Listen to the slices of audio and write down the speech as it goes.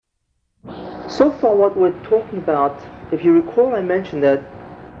So far what we're talking about, if you recall, I mentioned that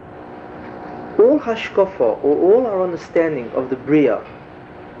all hashkafa, or all our understanding of the Bria,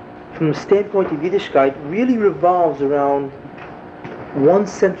 from the standpoint of Yiddishkeit, really revolves around one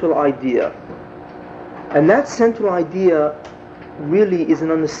central idea. And that central idea really is an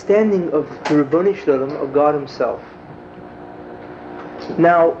understanding of the Ribbon Shalom, of God Himself.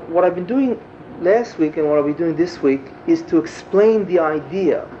 Now, what I've been doing last week and what I'll be doing this week is to explain the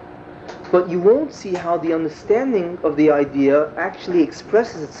idea. But you won't see how the understanding of the idea actually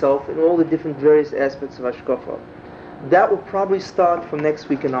expresses itself in all the different various aspects of Hashkafa. That will probably start from next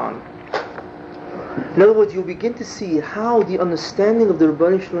week and on. In other words, you'll begin to see how the understanding of the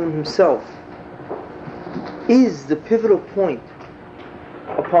Ribbon Shalom Himself is the pivotal point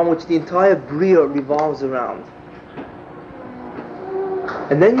upon which the entire Bria revolves around.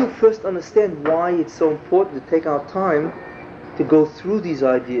 And then you first understand why it's so important to take our time to go through these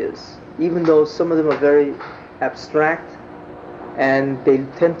ideas, even though some of them are very abstract and they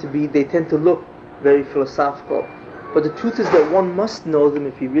tend to look very philosophical. But the truth is that one must know them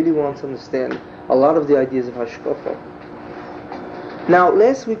if he really wants to understand a lot of the ideas of Hashkafa. Now,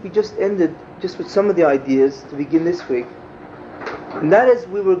 last week we just ended just with some of the ideas to begin this week. And that is,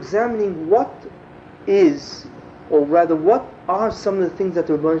 we were examining what is, or rather what are some of the things that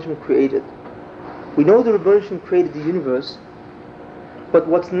the Ribbon Shalom created. We know the Ribbon Shalom created the universe, but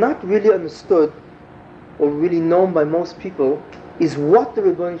what's not really understood or really known by most people is what the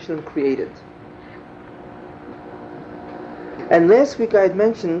Ribbon Shalom created. And last week I had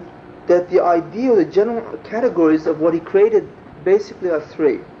mentioned that the idea, the general categories of what He created basically are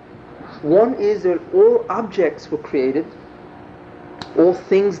three. One is that all objects were created, all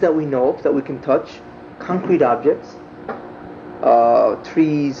things that we know of, that we can touch, concrete objects,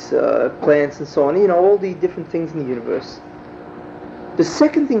 trees, plants and so on, all the different things in the universe. The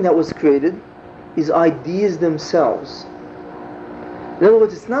second thing that was created is ideas themselves. In other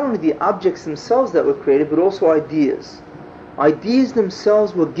words, it's not only the objects themselves that were created, but also ideas. Ideas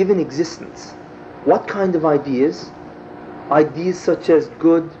themselves were given existence. What kind of ideas? Ideas such as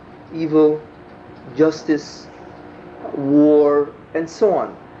good, evil, justice, war, and so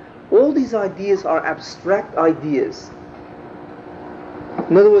on. All these ideas are abstract ideas.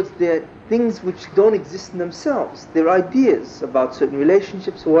 In other words, they're things which don't exist in themselves. They're ideas about certain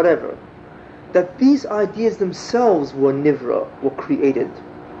relationships or whatever. That these ideas themselves were nivra, were created.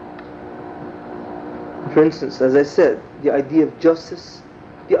 For instance, as I said, the idea of justice.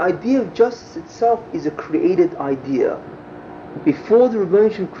 The idea of justice itself is a created idea. Before the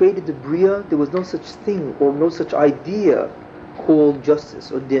Ribbon Shalom created the Bria, there was no such thing or no such idea called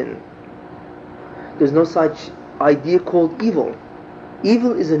justice or din. There's no such idea called evil.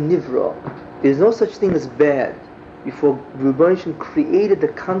 Evil is a nivra. There's no such thing as bad before the Ribbon Shalom created the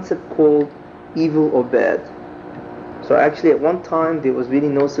concept called evil or bad. So actually at one time there was really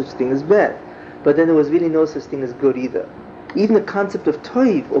no such thing as bad. But then there was really no such thing as good either. Even the concept of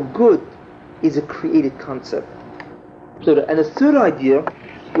toiv or good is a created concept. And the third idea,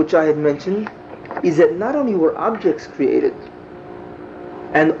 which I had mentioned, is that not only were objects created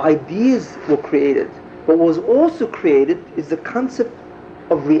and ideas were created, but what was also created is the concept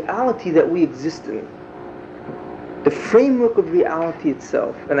of reality that we exist in. The framework of reality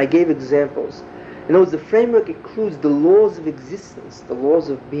itself. And I gave examples. In other words, the framework includes the laws of existence, the laws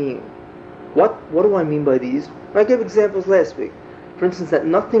of being. What do I mean by these? I gave examples last week. For instance, that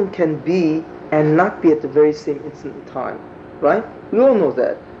nothing can be and not be at the very same instant in time. Right? We all know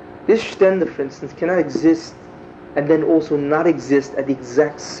that. This shtender, for instance, cannot exist and then also not exist at the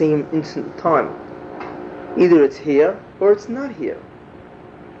exact same instant in time. Either it's here or it's not here.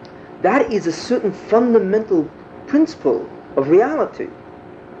 That is a certain fundamental principle of reality.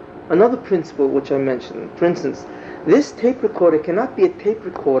 Another principle which I mentioned, for instance, this tape recorder cannot be a tape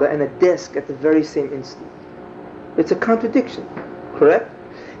recorder and a desk at the very same instant. It's a contradiction, correct?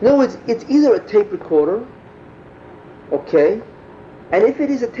 In other words, it's either a tape recorder, okay, and if it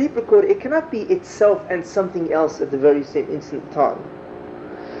is a tape recorder, it cannot be itself and something else at the very same instant in time.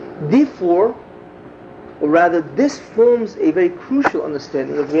 Therefore, or rather, this forms a very crucial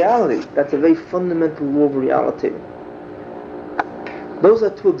understanding of reality. That's a very fundamental law of reality. Those are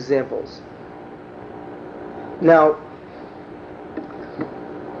two examples. Now,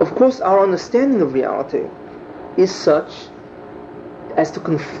 of course, our understanding of reality is such as to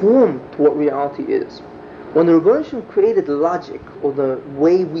conform to what reality is. When the Ribbon Shalom created logic, or the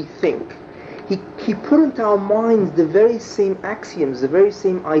way we think, he put into our minds the very same axioms, the very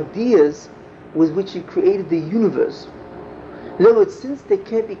same ideas with which He created the universe. In other words, since there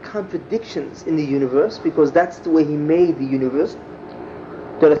can't be contradictions in the universe, because that's the way He made the universe,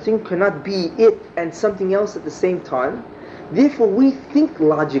 that a thing cannot be it and something else at the same time. Therefore, we think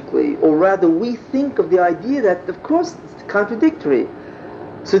logically, or rather we think of the idea that, of course, it's contradictory.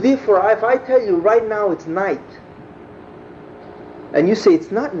 So therefore, if I tell you right now it's night, and you say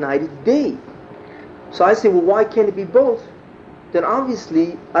it's not night, it's day. So I say, well, why can't it be both? Then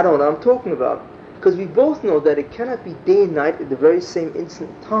obviously, I don't know what I'm talking about. Because we both know that it cannot be day and night at the very same instant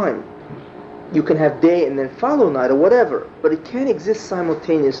of time. You can have day and then follow night or whatever, but it can't exist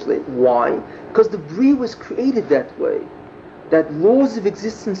simultaneously. Why? Because the Bria was created that way. That laws of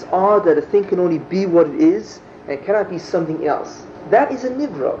existence are that a thing can only be what it is and it cannot be something else. That is a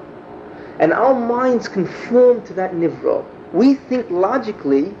nivra. And our minds conform to that nivra. We think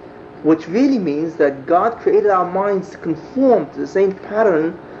logically, which really means that God created our minds to conform to the same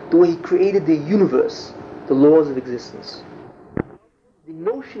pattern the way He created the universe, the laws of existence. The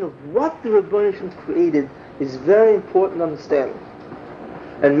notion of what the Rebbeinu Shalom created is very important to understand.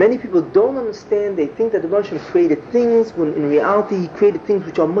 And many people don't understand. They think that the Rebbeinu Shalom created things when in reality He created things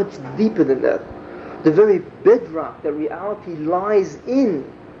which are much deeper than that. The very bedrock that reality lies in,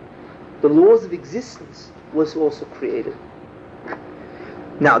 the laws of existence, was also created.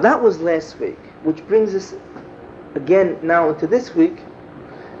 Now that was last week, which brings us again now into this week,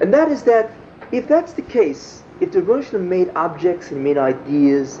 and that is that if that's the case, if the Rebbeinu Shalom made objects and He made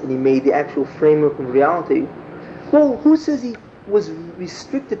ideas and He made the actual framework of reality, well, who says He was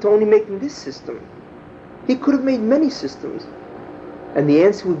restricted to only making this system? He could have made many systems. And the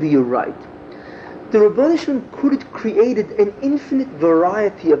answer would be, you're right. The Rebbeinu Shalom could have created an infinite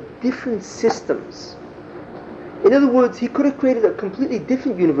variety of different systems. In other words, He could have created a completely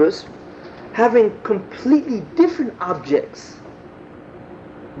different universe, having completely different objects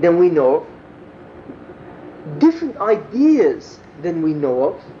than we know of, different ideas than we know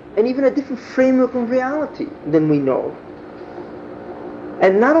of, and even a different framework of reality than we know of.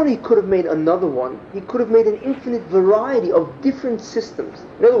 And not only could have made another one, He could have made an infinite variety of different systems.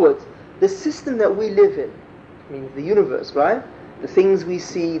 In other words, the system that we live in, means the universe, right? The things we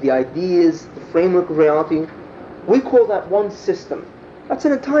see, the ideas, the framework of reality, we call that one system. That's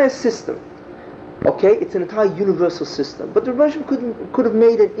an entire system. Okay? It's an entire universal system. But the Rebbeinu Shalom could have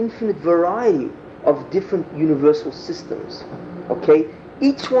made an infinite variety of different universal systems. Okay?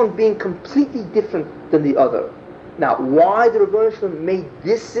 Each one being completely different than the other. Now, why the Rebbeinu Shalom made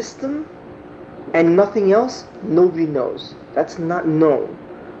this system and nothing else, nobody knows. That's not known.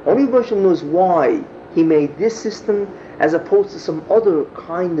 Only Rebbeinu Shalom knows why He made this system as opposed to some other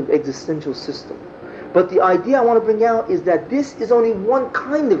kind of existential system. But the idea I want to bring out is that this is only one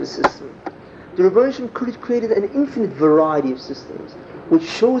kind of a system. The Rebbeinu Shalom could have created an infinite variety of systems, which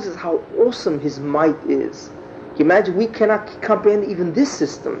shows us how awesome His might is. Can you imagine, we cannot comprehend even this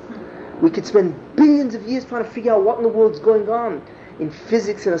system. We could spend billions of years trying to figure out what in the world is going on in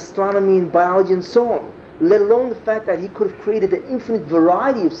physics and astronomy and biology and so on, let alone the fact that He could have created an infinite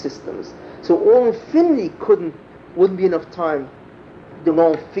variety of systems. So all infinity wouldn't be enough time to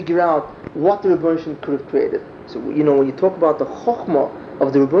go and figure out what the Rebbeinu Shalom could have created. So, when you talk about the chokhmah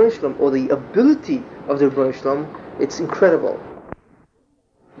of the Rebbeinu Shalom, or the ability of the Rebbeinu Shalom, it's incredible.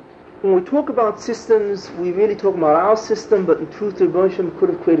 When we talk about systems, we really talk about our system, but in truth the Rebbeinu Shalom could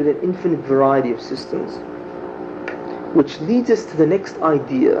have created an infinite variety of systems. Which leads us to the next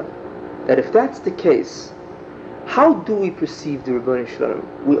idea, that if that's the case, how do we perceive the Rebbeinu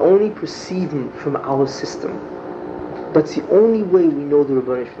Shalom? We only perceive Him from our system. That's the only way we know the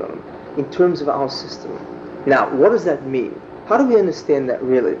Rebbeinu Shalom, in terms of our system. Now, what does that mean? How do we understand that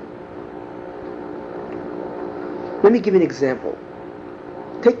really? Let me give you an example.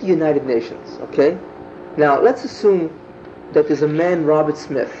 Take the United Nations, okay? Now, let's assume that there's a man, Robert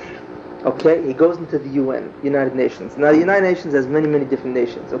Smith, okay? He goes into the UN, United Nations. Now, the United Nations has many, many different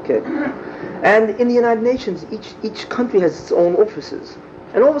nations, okay? And in the United Nations, each country has its own offices.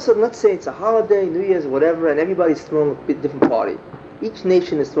 And all of a sudden, let's say it's a holiday, New Year's, whatever, and everybody's throwing a different party. Each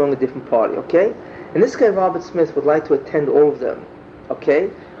nation is throwing a different party, okay? And this guy, Robert Smith, would like to attend all of them, okay?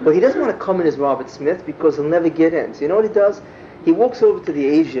 But he doesn't want to come in as Robert Smith because he'll never get in. So you know what he does? He walks over to the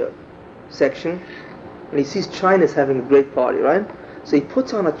Asia section, and he sees China's having a great party, right? So he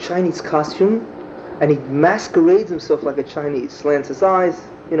puts on a Chinese costume, and he masquerades himself like a Chinese, slants his eyes,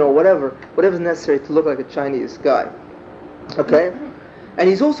 whatever's necessary to look like a Chinese guy, okay? And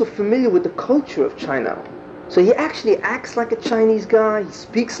he's also familiar with the culture of China. So he actually acts like a Chinese guy, he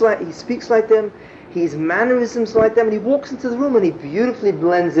speaks like them, his mannerisms like them, and he walks into the room and he beautifully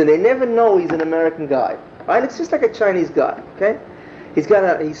blends in. They never know he's an American guy. Right? It's just like a Chinese guy, okay? He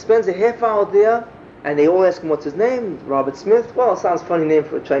spends a half hour there, and they all ask him what's his name. Robert Smith. Well, it sounds a funny name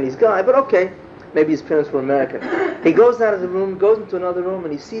for a Chinese guy, but okay. Maybe his parents were American. He goes out of the room, goes into another room,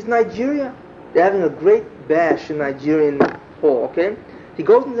 and he sees Nigeria. They're having a great bash in Nigerian hall, okay? He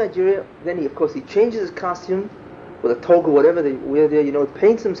goes into Nigeria, then he, of course, he changes his costume with a toga, whatever they wear there,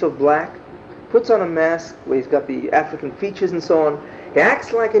 paints himself black, puts on a mask where he's got the African features and so on. He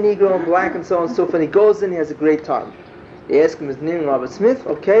acts like a Negro in black and so on and so forth, and he goes in, he has a great time. They ask him his name, Robert Smith,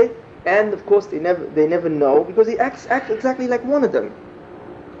 okay? And of course they never know, because he acts exactly like one of them.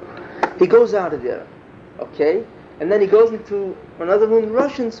 He goes out of there, okay? And then he goes into another room.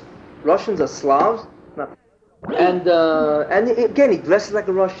 Russians are Slavs, and again he dresses like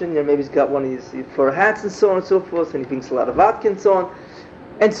a Russian. Maybe he's got one of these fur hats and so on and so forth, and he drinks a lot of vodka and so on,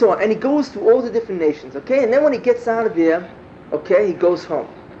 and so on. And he goes to all the different nations, okay? And then when he gets out of there, okay, he goes home.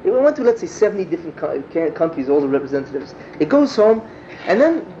 He went to, let's say, 70 different countries, all the representatives. He goes home, and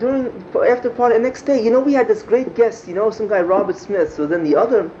then after the party, the next day, we had this great guest, some guy, Robert Smith. So then the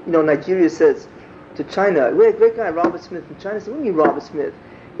other, Nigeria says to China, we had a great guy, Robert Smith from China. So what do you mean, Robert Smith?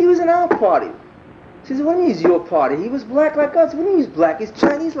 He was in our party. She said, what do you mean he's your party? He was black like us. What do you mean he's black? He's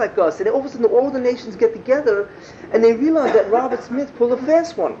Chinese like us. And all of a sudden, all the nations get together, and they realize that Robert Smith pulled a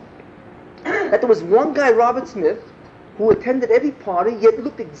fast one. That there was one guy, Robert Smith, who attended every party, yet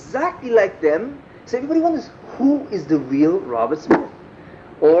looked exactly like them. So everybody wonders, who is the real Robert Smith?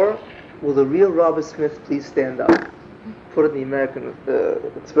 Or, will the real Robert Smith please stand up? Put it in the American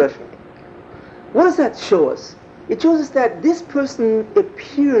expression. What does that show us? It shows us that this person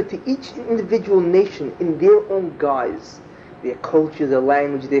appeared to each individual nation in their own guise. Their culture, their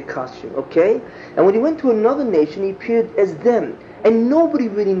language, their costume, okay? And when he went to another nation, he appeared as them. And nobody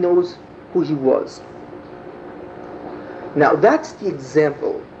really knows who he was. Now that's the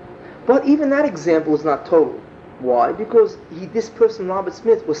example, but even that example is not total. Why? Because this person, Robert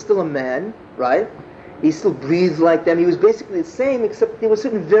Smith, was still a man, right? He still breathed like them. He was basically the same, except there were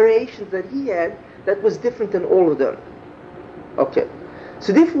certain variations that he had that was different than all of them. Okay,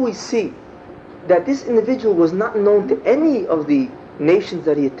 so therefore we see that this individual was not known to any of the nations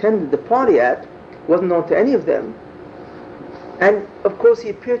that he attended the party at, wasn't known to any of them, and of course he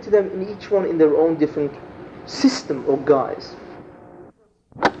appeared to them in each one in their own different system or guise.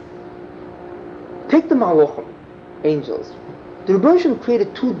 Take the Malachim, angels. The Rebbeinu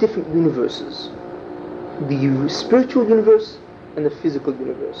created two different universes, the spiritual universe and the physical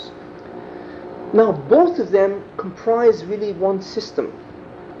universe. Now both of them comprise really one system.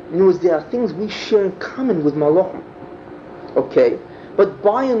 In other words, there are things we share in common with Malachim. Okay? But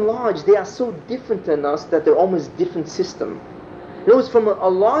by and large they are so different than us that they're almost different system. In other words, from a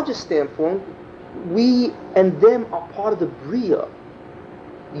larger standpoint, we and them are part of the Bria,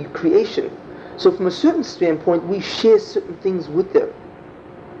 the creation. So from a certain standpoint, we share certain things with them.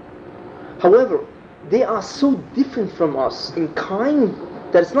 However, they are so different from us in kind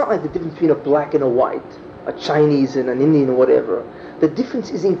that it's not like the difference between a black and a white, a Chinese and an Indian or whatever. The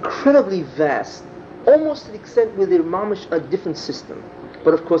difference is incredibly vast, almost to the extent where they're mamish a different system.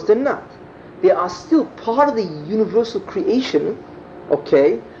 But of course they're not. They are still part of the universal creation,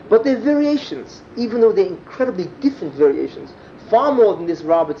 okay? But they're variations, even though they're incredibly different variations, far more than this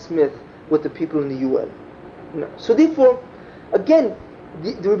Robert Smith with the people in the UN. No. So therefore, again,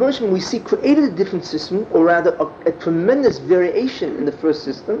 the Rebbeinu we see created a different system, or rather a tremendous variation in the first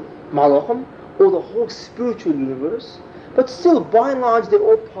system, Malachim, or the whole spiritual universe, but still, by and large, they're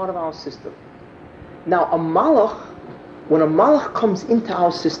all part of our system. Now, when a Malach comes into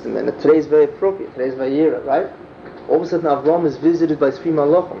our system, and today is very appropriate, today is Vayera, right? All of a sudden Avram is visited by three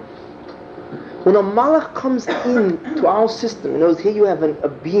Malachim. When a Malach comes into our system, in other words, here you have a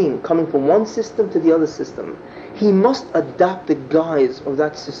being coming from one system to the other system, he must adopt the guise of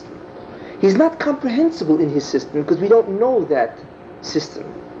that system. He's not comprehensible in his system because we don't know that system.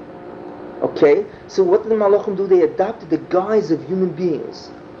 Okay? So what did the Malachim do? They adopted the guise of human beings.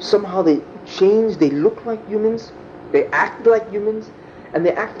 Somehow they changed, they look like humans, they acted like humans, and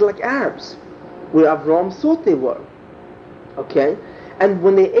they acted like Arabs, where Avram thought they were. Okay? And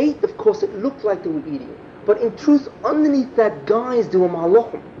when they ate, of course, it looked like they were eating. But in truth, underneath that guise, they were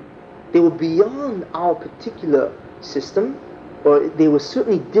Malachim. They were beyond our particular system, or they were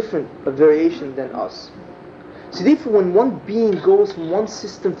certainly different, a variation than us. So therefore, when one being goes from one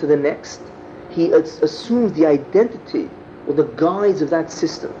system to the next, he assumes the identity or the guise of that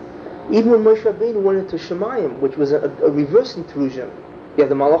system. Even when Moshe Rabbeinu went into Shemayim, which was a reverse intrusion, you have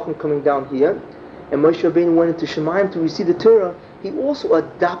the Malachim coming down here, and Moshe Rabbeinu went into Shemayim to receive the Torah, he also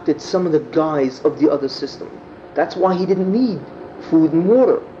adopted some of the guise of the other system. That's why he didn't need food and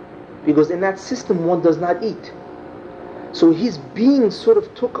water, because in that system one does not eat. So his being sort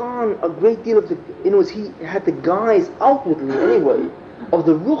of took on a great deal of the, he had the guise outwardly anyway, of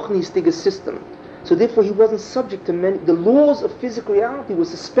the Ruchnistige system. So therefore he wasn't subject to many, the laws of physical reality were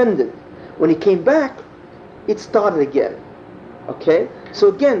suspended. When he came back, it started again. Okay? So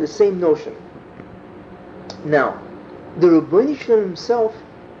again, the same notion. Now, the Rabboni Shalom himself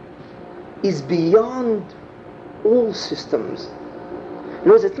is beyond all systems. In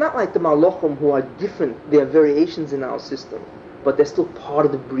other words, it's not like the Malachim who are different, they are variations in our system, but they're still part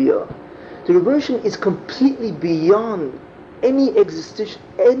of the Bria. The Rabboni Shalom is completely beyond any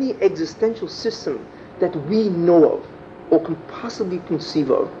existential system that we know of or can possibly conceive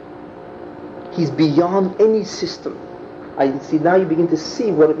of. He's beyond any system. I see now you begin to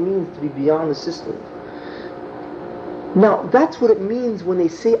see what it means to be beyond the system. Now that's what it means when they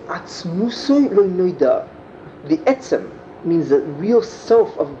say Atzmusoi lo noida. The etzem means the real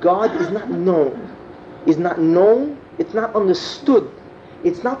self of God is not known. Is not known, it's not understood.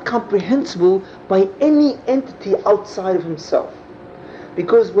 It's not comprehensible by any entity outside of himself.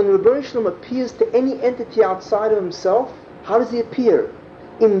 Because when Rabboni Shalom appears to any entity outside of himself, how does he appear?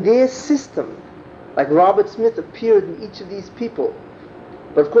 In their system. Like Robert Smith appeared in each of these people.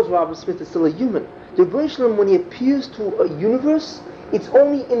 But of course Robert Smith is still a human. The Rabboni Shalom, when he appears to a universe, it's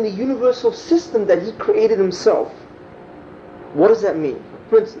only in the universal system that he created himself. What does that mean?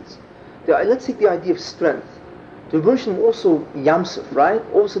 For instance, let's take the idea of strength. The Rabboni Shalom also Yamsuf, right?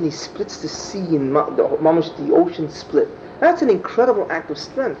 All of a sudden he splits the sea and the ocean split. That's an incredible act of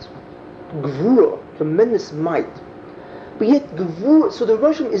strength. Gvura, tremendous might. But yet Gvura, so the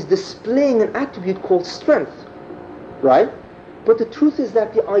Rabboni Shalom is displaying an attribute called strength, right? But the truth is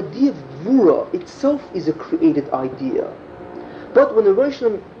that the idea of Gvura itself is a created idea. But when the Rabboni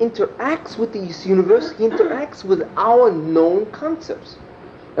Shalom interacts with this universe, he interacts with our known concepts.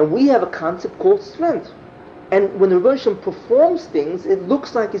 And we have a concept called strength. And when the Rabboni Shalom performs things, it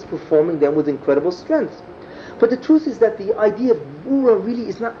looks like he's performing them with incredible strength. But the truth is that the idea of Gvura really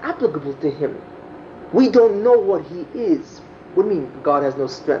is not applicable to him. We don't know what he is. What do you mean God has no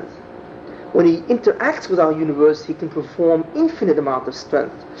strength? When he interacts with our universe, he can perform infinite amount of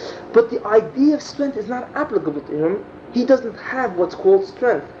strength. But the idea of strength is not applicable to him. He doesn't have what's called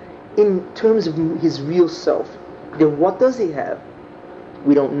strength in terms of his real self. Then what does he have?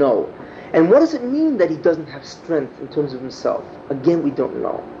 We don't know. And what does it mean that he doesn't have strength in terms of himself? Again, we don't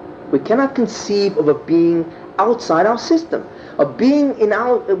know. We cannot conceive of a being outside our system. A being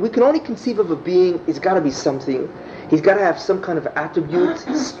we can only conceive of a being, it's got to be something. He's got to have some kind of attribute,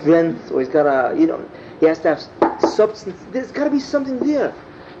 strength, or he's got to, he has to have substance. There's got to be something there.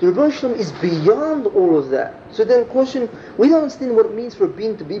 The Rabboni Shalom is beyond all of that. So then the question, we don't understand what it means for a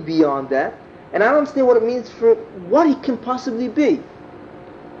being to be beyond that, and I don't understand what it means for what he can possibly be.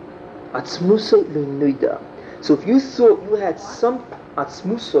 Atzmusoi lo noida. So if you thought you had some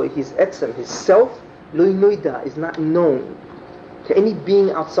Atzmusoi, his etzem, his self, lo noida, is not known to any being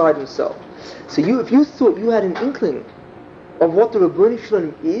outside himself. So if you thought you had an inkling of what the Rabboni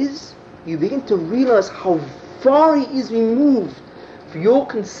Shalom is, you begin to realize how far he is removed from your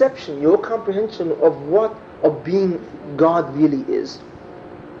conception, your comprehension of what a being God really is.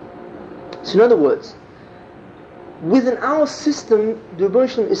 So in other words, within our system, the Rabboni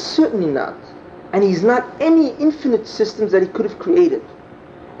Shalom is certainly not. And he's not any infinite systems that he could have created.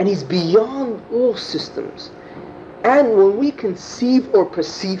 And he's beyond all systems. And when we conceive or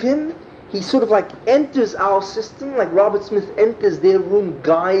perceive him, he sort of like enters our system, like Robert Smith enters their room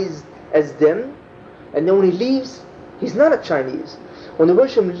guised as them. And then when he leaves, he's not a Chinese. When the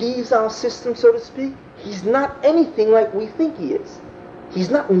Rabboni Shalom leaves our system, so to speak, he's not anything like we think he is. He's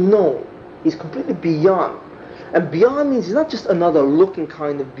not known. He's completely beyond. And beyond means he's not just another looking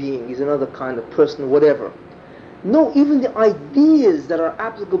kind of being, he's another kind of person, whatever. No, even the ideas that are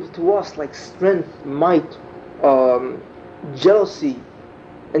applicable to us, like strength, might, jealousy,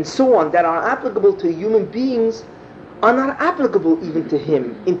 and so on, that are applicable to human beings, are not applicable even to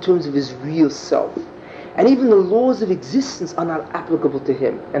him in terms of his real self. And even the laws of existence are not applicable to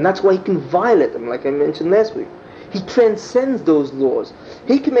him. And that's why he can violate them, like I mentioned last week. He transcends those laws.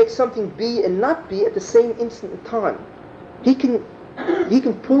 He can make something be and not be at the same instant in time. He can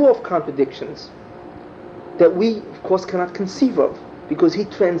pull off contradictions that we, of course, cannot conceive of, because he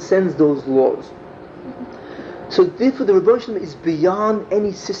transcends those laws. So therefore the Rabboni Shalom is beyond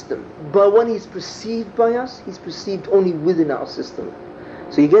any system. But when he's perceived by us, he's perceived only within our system.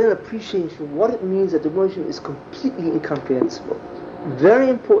 So you get an appreciation for what it means that the Rabboni Shalom is completely incomprehensible. Very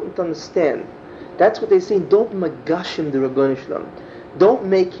important to understand. That's what they say, don't magashim the Rabboni Shalom. Don't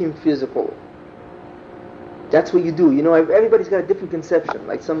make him physical. That's what you do. Everybody's got a different conception.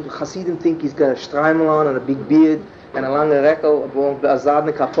 Like some Hasidim think he's got a streimel on and a big beard and a lange rekel, a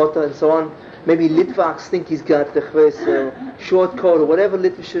zadne kapota and so on. Maybe Litvaks think he's got the short coat or whatever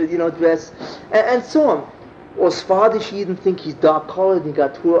Litva should, dress, and so on. Or Sfardish Yidden think he's dark colored and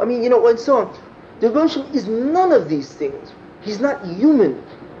got twirl. And so on. The Rebbeinu Shalom is none of these things. He's not human.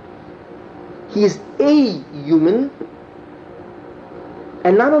 He is a human.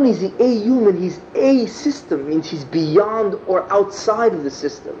 And not only is he a human, he's a system, means he's beyond or outside of the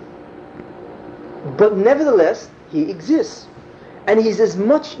system. But nevertheless, he exists. And he's as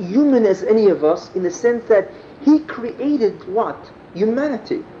much human as any of us in the sense that he created what?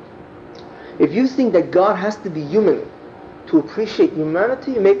 Humanity. If you think that God has to be human to appreciate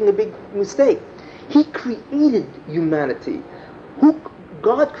humanity, you're making a big mistake. He created humanity.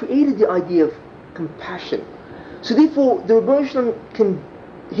 God created the idea of compassion. So therefore, the Rebbeinu Shalom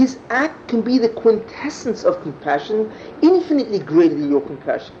his act can be the quintessence of compassion, infinitely greater than your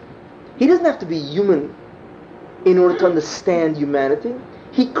compassion. He doesn't have to be human in order to understand humanity.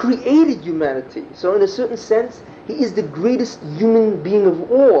 He created humanity. So in a certain sense, he is the greatest human being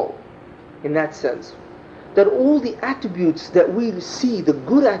of all, in that sense. That all the attributes that we see, the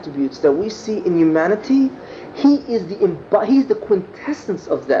good attributes that we see in humanity, he's the quintessence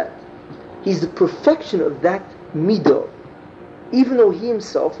of that. He's the perfection of that midah, even though he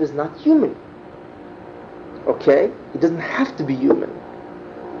himself is not human. Okay? He doesn't have to be human.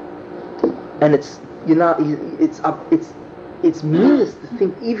 And it's meaningless to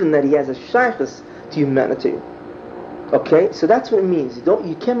think even that he has a shaykhus to humanity. Okay? So that's what it means.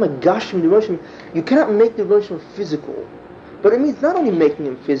 You can't magashim the Roshim. You cannot make the Roshim physical. But it means not only making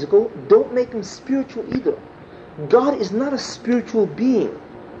him physical, don't make him spiritual either. God is not a spiritual being.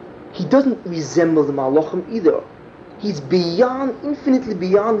 He doesn't resemble the Malachim either. He's infinitely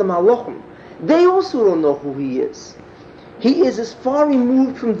beyond the Malachim. They also don't know who he is. He is as far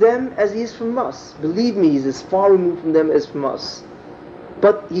removed from them as he is from us. Believe me, he's as far removed from them as from us.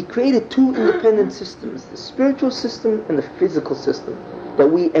 But he created two independent systems, the spiritual system and the physical system.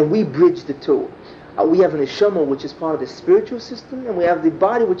 We bridge the two. We have an neshama, which is part of the spiritual system, and we have the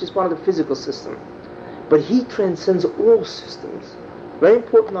body, which is part of the physical system. But he transcends all systems. Very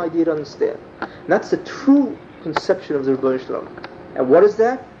important idea to understand. And that's the true conception of the Rebbeinu Shalom. And what is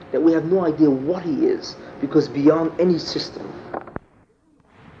that? That we have no idea what he is, because beyond any system.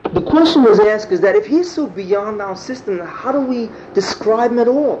 The question was asked is that if he's so beyond our system, how do we describe him at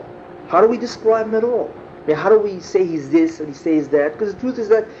all? How do we describe him at all? How do we say he's this and he says that? Because the truth is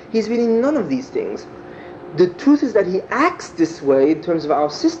that he's really none of these things. The truth is that he acts this way in terms of our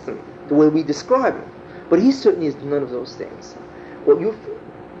system, the way we describe him. But he certainly is none of those things. What you've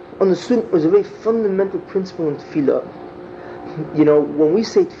understood was a very fundamental principle in tefillah. When we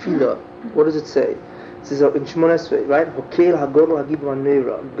say tefillah, what does it say? It says in Shemona Esrei, right? Hokel Hagodol Hagib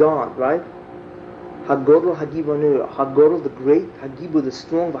Vanera, God, right? Hagodol Hagib Vanera, Hagodol the great, Hagibu the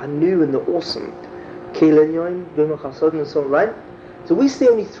strong, Vanera and the awesome. Kelenyoim, Bima Chasod and so on, right? So we say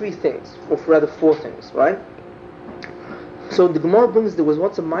only three things, or rather four things, right? So the Gemara brings, there was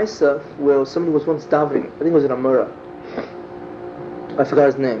once a Maisa where somebody was once davening. I think it was in Amora. I forgot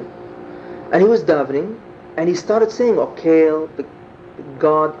his name. And he was davening, and he started saying, Okel, the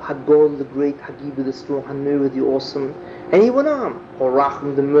God, Hagol, the great, Hagibu, the strong, Hanura, the awesome. And he went on.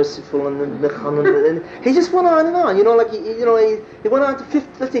 Horachim, the merciful, and the Mechanun, and he just went on and on. He went on to,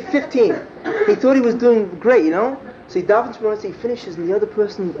 let's say 15. He thought he was doing great, So he davens from he finishes, and the other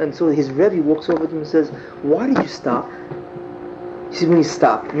person, and so his Rebbe walks over to him and says, why did you stop? He said, when he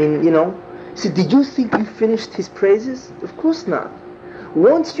stopped, he said, did you think you finished his praises? Of course not.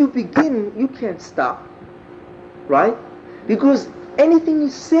 Once you begin, you can't stop. Right? Because anything you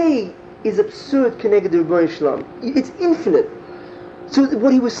say is absurd connected to Rebbeinu Shalom. It's infinite. So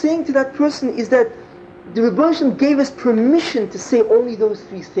what he was saying to that person is that the Rebbeinu Shalom gave us permission to say only those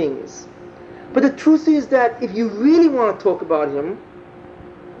three things. But the truth is that if you really want to talk about him,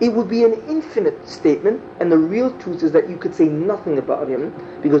 it would be an infinite statement, and the real truth is that you could say nothing about him,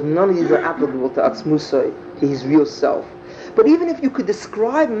 because none of these are applicable to Atzmusai, to his real self. But even if you could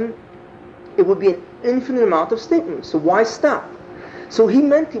describe him, it would be an infinite amount of statements. So why stop? So he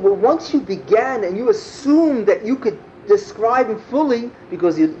meant, once you began and you assumed that you could describe him fully,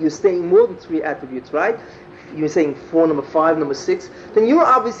 because you're saying more than three attributes, right? You're saying 4, number 5, number 6, then you're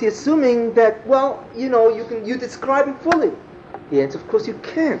obviously assuming that, you describe him fully. The answer, of course, you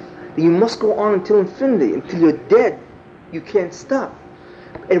can't. You must go on until infinity. Until you're dead, you can't stop.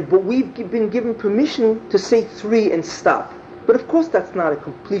 But we've been given permission to say 3 and stop. But of course, that's not a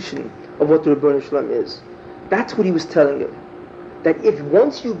completion of what the Rebbeinu Shalom is. That's what he was telling him. That if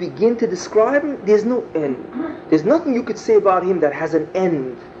once you begin to describe him, there's no end. There's nothing you could say about him that has an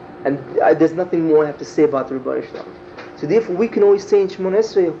end. And there's nothing more I have to say about the Rebbeinu Shalom. So therefore we can always say in Shemona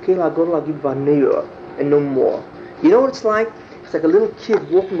Esrei, okay, and no more. You know what it's like? It's like a little kid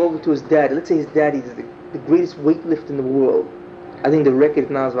walking over to his dad. Let's say his daddy is the greatest weightlifter in the world. I think the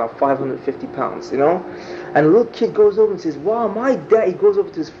record now is about 550 pounds, you know? And a little kid goes over and says, wow, my dad, he goes over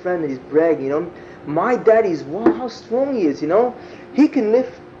to his friend and he's bragging, you know? My daddy's, wow, how strong he is, you know? He can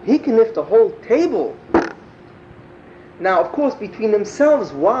lift a whole table. Now, of course, between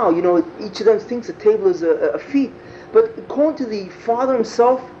themselves, wow, you know, each of them thinks a table is a feat. But according to the father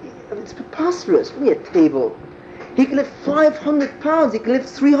himself, it's preposterous. Give me a table. He can lift 500 pounds. He can lift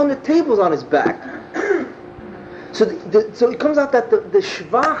 300 tables on his back. So it comes out that the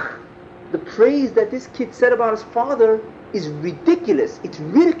shvach, the praise that this kid said about his father is ridiculous. It's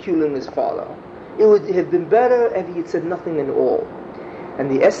ridiculing his father. It would have been better if he had said nothing at all. And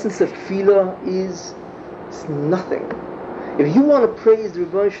the essence of tefillah is nothing. If you want to praise the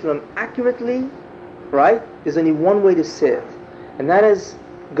Rebbeinu Shalom accurately, right, there's only one way to say it. And that is,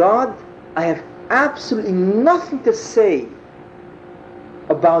 God, I have absolutely nothing to say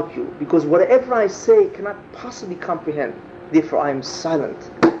about you, because whatever I say cannot possibly comprehend. Therefore I am silent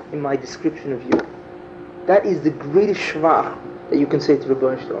in my description of you. That is the greatest shvach that you can say to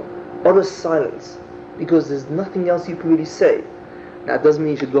Rebbeinu Shalom. Utter silence, because there's nothing else you can really say. Now it doesn't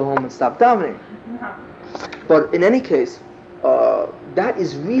mean you should go home and stop davening. But in any case, that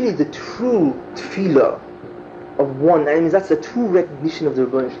is really the true tefillah of one. I mean, that's the true recognition of the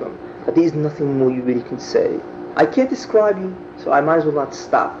Rebbeinu Shalom, that there is nothing more you really can say. I can't describe you, so I might as well not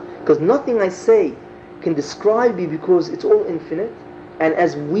stop. Because nothing I say can describe you, because it's all infinite. And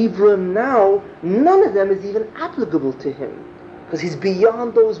as we view him now, none of them is even applicable to him. Because he's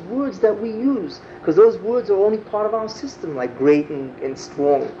beyond those words that we use. Because those words are only part of our system, like great and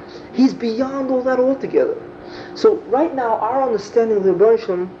strong. He's beyond all that altogether. So right now, our understanding of the Rebbeinu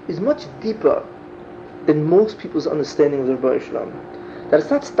Shalom is much deeper than most people's understanding of the Rebbeinu Shalom. That it's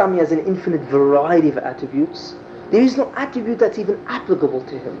not Stami as an infinite variety of attributes. There is no attribute that's even applicable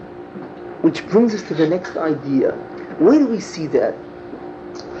to him. Which brings us to the next idea. Where do we see that?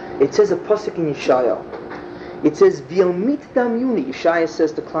 It says a pasuk in Yeshaya. It says, V'yamit dam yuni, Yeshaya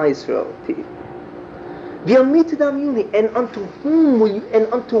says to Klal Yisrael. V'yamit dam yuni, and unto whom will you, and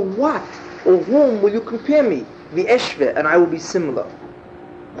unto what, or whom will you compare me? V'eshve, and I will be similar.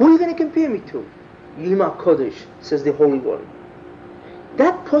 Who are you going to compare me to? Yima Kodesh, says the Holy One.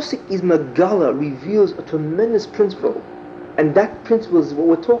 That pasuk is Megala, reveals a tremendous principle. And that principle is what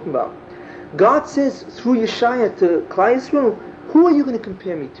we're talking about. God says through Yeshaya to Klal Yisrael, who are you going to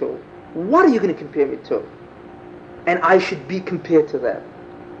compare me to? What are you going to compare me to? And I should be compared to that.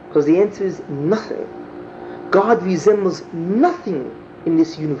 Because the answer is nothing. God resembles nothing in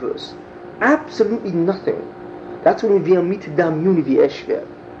this universe. Absolutely nothing. That's when we meet dam yuni v'eshver.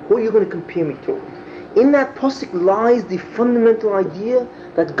 Who are you going to compare me to? In that pasuk lies the fundamental idea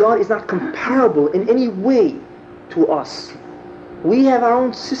that God is not comparable in any way to us. We have our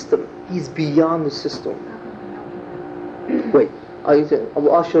own system. He's beyond the system. Wait,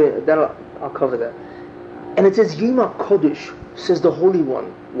 I'll show you. Then I'll cover that. And it says Yima Kodesh, says the Holy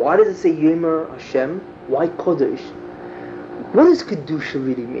One. Why does it say Yima Hashem? Why Kodesh? What does Kedusha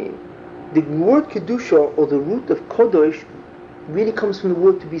really mean? The word Kedusha, or the root of Kodesh, really comes from the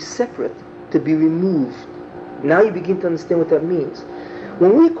word to be separate, to be removed. Now you begin to understand what that means.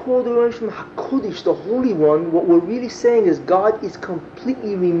 When we call the Rebbeinu HaKodesh, the Holy One, what we're really saying is God is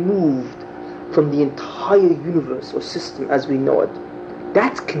completely removed from the entire universe or system as we know it.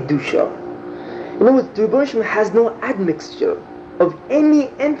 That's Kedusha. In other words, the Rebbeinu has no admixture of any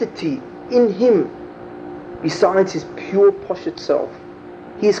entity in him besides his pure Pashat self.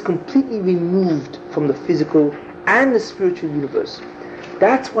 He is completely removed from the physical and the spiritual universe.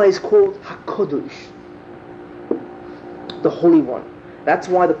 That's why he's called HaKodesh, the Holy One. That's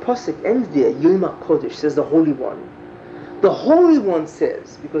why the pasuk ends there, Yom HaKodesh, says the Holy One. The Holy One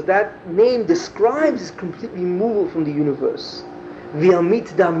says, because that name describes his complete removal from the universe.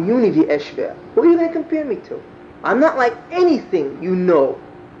 V'yamit dam yuni v'eshver. What are you going to compare me to? I'm not like anything you know.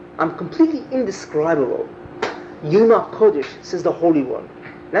 I'm completely indescribable. Yom HaKodesh, says the Holy One.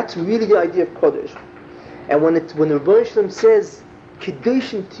 That's really the idea of Kodesh. And when the Rebbeinu Shalom says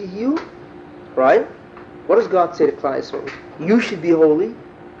Kedoshim to you, right? What does God say to Klal Yisrael? You should be holy,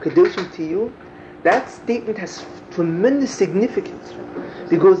 Kedoshim to you. That statement has tremendous significance,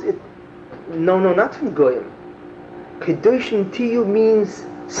 because not from Goyim. Kedoshim to you means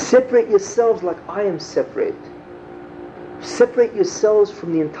separate yourselves like I am separate. Separate yourselves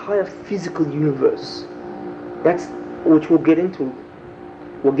from the entire physical universe. That's which we'll get into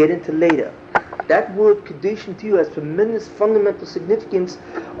later. That word Kedoshim to you has tremendous fundamental significance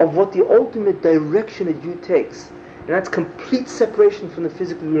of what the ultimate direction a Jew takes. And that's complete separation from the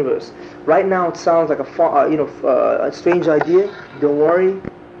physical universe. Right now it sounds like a strange idea. Don't worry.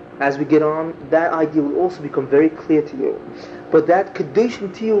 As we get on, that idea will also become very clear to you. But that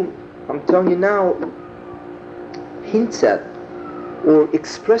Kedushim to you, I'm telling you now, hints at or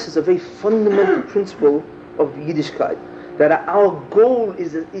expresses a very fundamental principle of Yiddishkeit. That our goal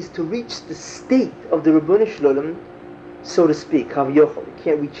is to reach the state of the Ribono Shel Olam, so to speak, Kavyochel. We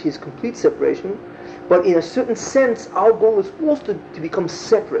can't reach his complete separation, but in a certain sense, our goal is also to become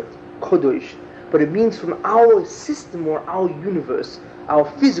separate, Kodosh. But it means from our system or our universe, our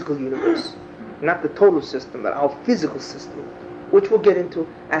physical universe, not the total system, but our physical system, which we'll get into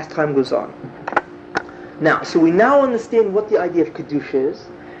as time goes on. Now, so we now understand what the idea of Kedusha is.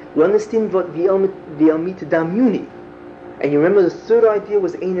 We understand what V'Elmita Damuni. And you remember the third idea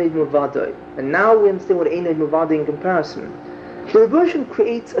was Einay Mavadai. And now we understand what Einay Mavadai in comparison. The Rebbe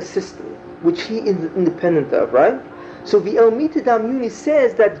creates a system which he is independent of, right? So V'Elmita Damuni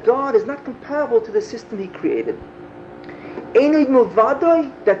says that God is not comparable to the system he created. Einay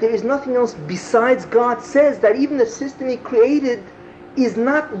Mavadai, that there is nothing else besides God, says that even the system he created is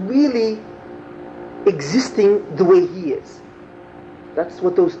not really existing the way he is. That's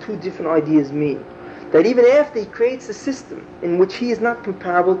what those two different ideas mean. That even after he creates a system in which he is not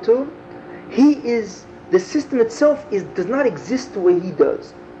comparable to, the system itself does not exist the way he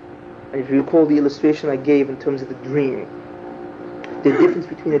does. And if you recall the illustration I gave in terms of the dream, the difference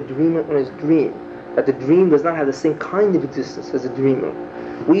between a dreamer and his dream, that the dream does not have the same kind of existence as a dreamer.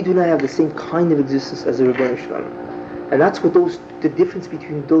 We do not have the same kind of existence as a Ribono Shel Olam. And that's what the difference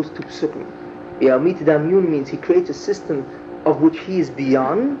between those two psukim. V'Elmita Damuni means he creates a system of which he is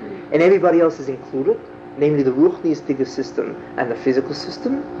beyond, and everybody else is included, namely the Ruchnistic system and the physical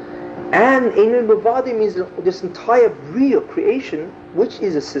system. And Einay Mavadai means this entire Bria creation, which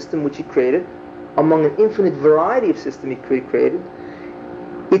is a system which he created, among an infinite variety of systems he created,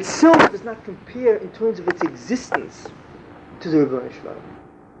 itself does not compare in terms of its existence to the Ribono Shel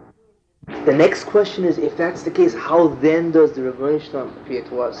Olam. The next question is, if that's the case, how then does the Ribono Shel Olam appear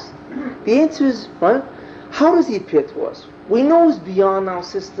to us? The answer is, right? How does he appear to us? We know he's beyond our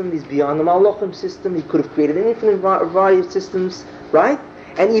system, he's beyond the Malachim system, he could have created an infinite variety of systems, right?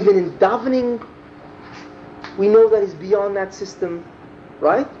 And even in davening, we know that he's beyond that system,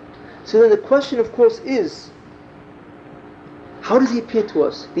 right? So then the question, of course, is, how does he appear to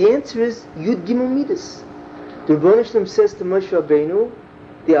us? The answer is, Yud Gimel Midas. The Ribono Shel Olam says to Moshe Rabbeinu,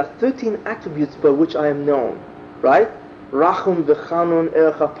 there are 13 attributes by which I am known, right? Rachum, V'Chanun,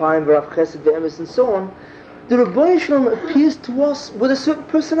 Erech Apayim, V'Rav Chesed, V'Emes, and so on. The Ribono Shel Olam appears to us with a certain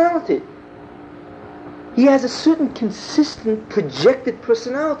personality. He has a certain consistent, projected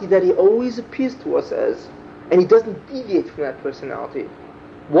personality that he always appears to us as, and he doesn't deviate from that personality.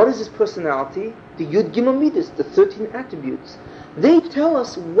 What is his personality? The Yud Gimel Midas, the 13 attributes. They tell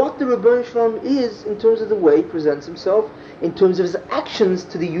us what the Ribono Shel Olam is in terms of the way he presents himself, in terms of his actions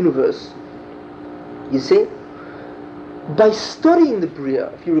to the universe. You see? By studying the Bria,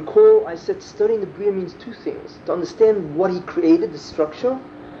 if you recall, I said studying the Bria means two things. To understand what he created, the structure,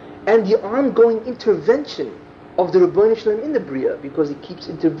 and the ongoing intervention of the Ribono Shel Olam in the Bria, because he keeps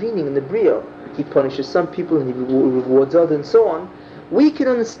intervening in the Bria. He punishes some people and he rewards others and so on. We can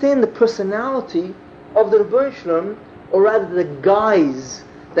understand the personality of the Ribono Shel Olam, or rather the guise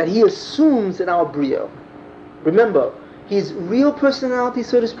that he assumes in our Bria. Remember, his real personality,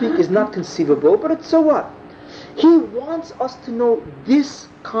 so to speak, is not conceivable, but it's so what? He wants us to know this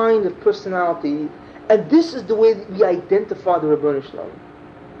kind of personality, and this is the way that we identify the Ribono Shel Olam.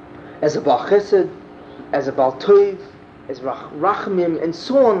 As a Baal Chesed, as a Baal Tov, as Rachamim, and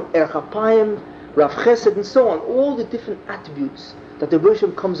so on, Erech Apayim, Rav Chesed, and so on, all the different attributes that the Ribono Shel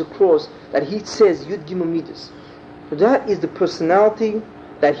Olam comes across, that he says, Yud Gimel Midas. So that is the personality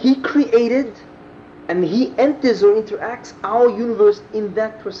that he created, and he enters or interacts our universe in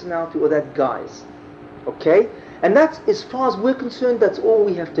that personality or that guise. Okay? And that's, as far as we're concerned, that's all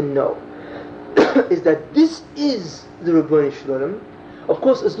we have to know. Is that this is the Ribono Shel Olam. Of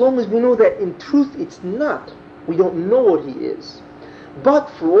course, as long as we know that in truth it's not, we don't know what he is. But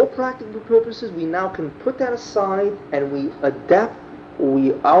for all practical purposes, we now can put that aside and we adapt.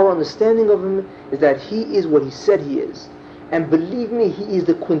 Our understanding of him is that he is what he said he is. And believe me, he is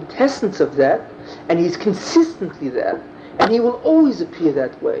the quintessence of that, and he's consistently that, and he will always appear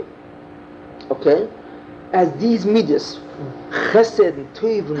that way. Okay? As these midas, chesed and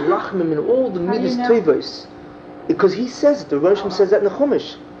toiv and rachmim and all the midas toivos, because he says it, the Rosh Hashanah says that in the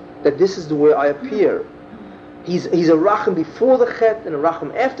Chumash, that this is the way I appear. He's a racham before the chet and a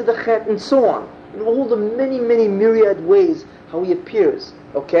racham after the chet and so on. In all the many, many myriad ways how he appears,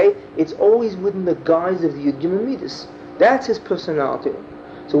 okay? It's always within the guise of the Yud Gimel Midas. That's his personality.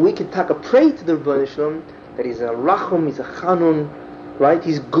 So we can take a pray to the Rebbeinu Shalom that he's a Rachum, he's a Chanun, right?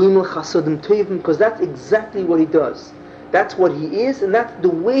 He's Gimel Chasadim Tovim, because that's exactly what he does. That's what he is, and that's the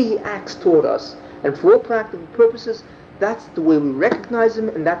way he acts toward us. And for all practical purposes, that's the way we recognize him,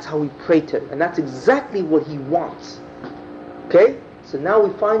 and that's how we pray to him. And that's exactly what he wants. Okay? So now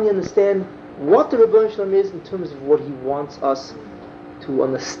we finally understand what the Rebbeinu Shalom is in terms of what he wants us to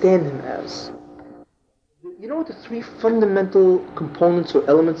understand him as. You know what the three fundamental components or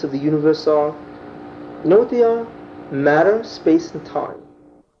elements of the universe are? You know what they are? Matter, space, and time.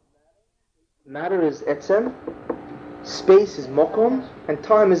 Matter is etzem, space is mokom, and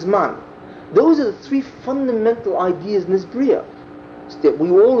time is man. Those are the three fundamental ideas in this Bria. That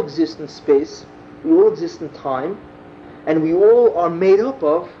we all exist in space, we all exist in time, and we all are made up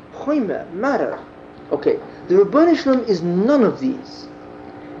of choyme, matter. Okay, the Rebbeinu Shalom is none of these.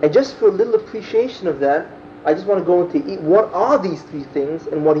 And just for a little appreciation of that, I just want to go into what are these three things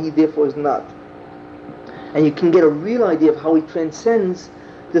and what he therefore is not. And you can get a real idea of how he transcends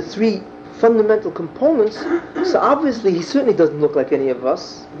the three fundamental components. So obviously he certainly doesn't look like any of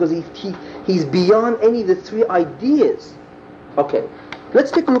us, because he's beyond any of the three ideas. Okay,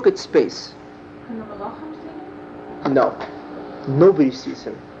 let's take a look at space. No, nobody sees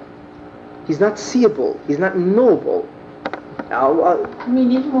him. He's not seeable, he's not knowable. You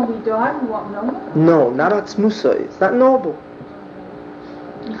mean even when we die, we won't know it? No, not atzmusa. It's not knowable.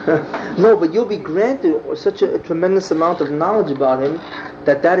 No, but you'll be granted such a tremendous amount of knowledge about him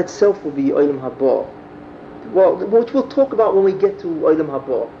that itself will be Olam Haba. Well, which we'll talk about when we get to Olam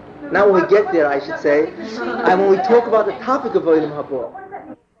Haba. Not when we get there, I should say, and when we talk about the topic of Olam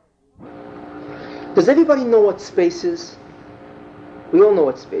Haba. Does everybody know what space is? We all know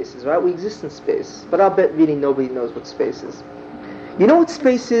what space is, right? We exist in space, but I'll bet really nobody knows what space is. You know what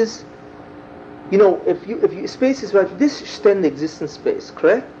space is? You know, if you space is right. This stand exists in space,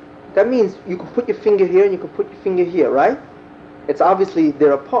 correct? That means you can put your finger here and you can put your finger here, right? It's obviously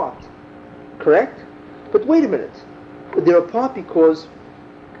they're apart, correct? But wait a minute, they're apart because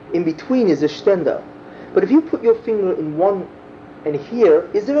in between is a stender. But if you put your finger in one and here,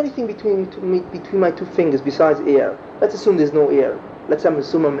 is there anything between my two fingers besides air? Let's assume there's no air. Let's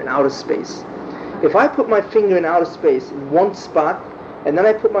assume I'm in outer space. If I put my finger in outer space in one spot, and then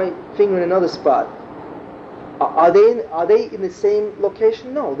I put my finger in another spot, are they in the same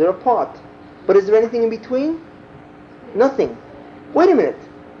location? No, they're apart. But is there anything in between? Nothing. Wait a minute.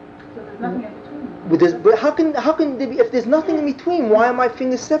 So there's nothing in between. But how can there be, if there's nothing in between, why are my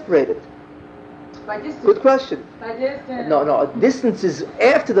fingers separated? By distance. Good question. By distance. No, distance is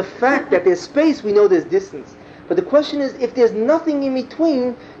after the fact that there's space, we know there's distance. But the question is, if there's nothing in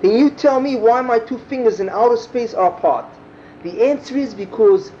between, then you tell me why my two fingers in outer space are apart. The answer is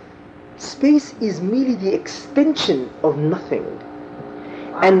because space is merely the extension of nothing.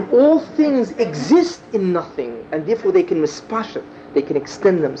 And all things exist in nothing, and therefore they can mispasha, they can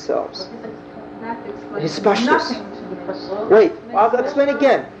extend themselves. Hispashtus. Wait, I'll explain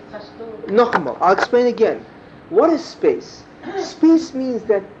again. Nochmal, I'll explain again. What is space? Space means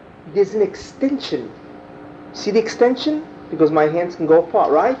that there's an extension. See the extension? Because my hands can go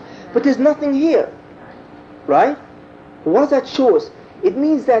apart, right? But there's nothing here, right? What does that show us? It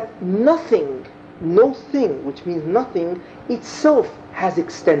means that nothing, no thing, which means nothing, itself has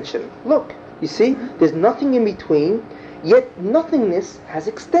extension. Look, you see? There's nothing in between, yet nothingness has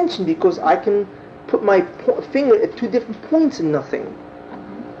extension because I can put my finger at two different points in nothing.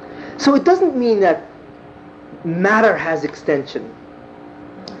 So it doesn't mean that matter has extension.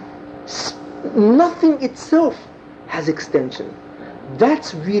 Nothing itself has extension.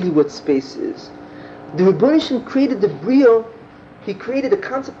 That's really what space is. The Rebbeinu Shalom created the Bria. He created a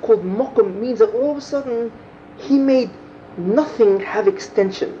concept called mokum. Means that all of a sudden he made nothing have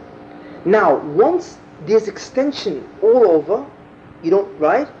extension. Now, once there's extension all over, you don't,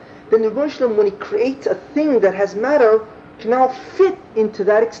 right? Then the Rebbeinu Shalom, when he creates a thing that has matter, can now fit into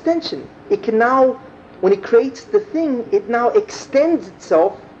that extension. It can now, when he creates the thing, it now extends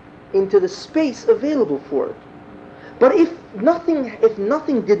itself into the space available for it. But if nothing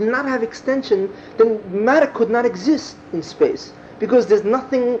did not have extension, then matter could not exist in space because there's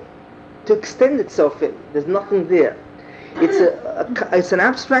nothing to extend itself in. There's nothing there. It's an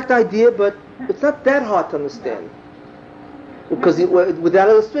abstract idea, but it's not that hard to understand because with that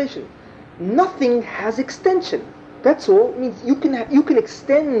illustration, nothing has extension. That's all. It means you can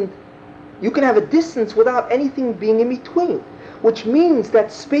extend, you can have a distance without anything being in between. Which means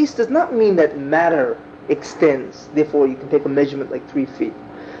that space does not mean that matter extends. Therefore, you can take a measurement like 3 feet.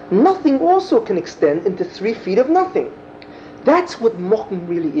 Nothing also can extend into 3 feet of nothing. That's what mokum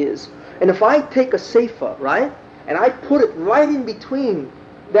really is. And if I take a sefer, right, and I put it right in between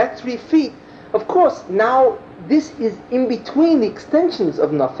that 3 feet, of course, now this is in between the extensions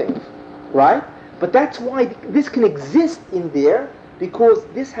of nothing, right? But that's why this can exist in there, because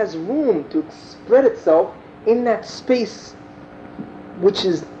this has room to spread itself in that space, which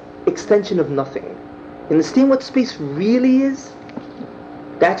is extension of nothing. You understand what space really is?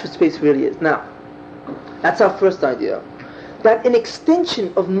 That's what space really is. Now, that's our first idea. That an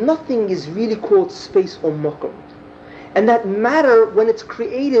extension of nothing is really called space or mokum. And that matter, when it's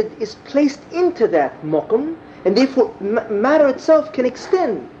created, is placed into that mokum, and therefore matter itself can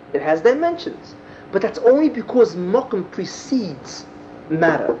extend. It has dimensions. But that's only because mokum precedes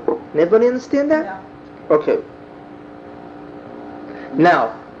matter. Everybody understand that? Yeah. Okay.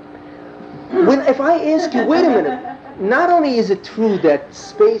 Now, if I ask you, wait a minute, not only is it true that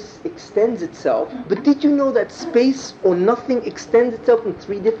space extends itself, but did you know that space or nothing extends itself in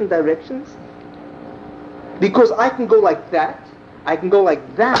 3 different directions? Because I can go like that, I can go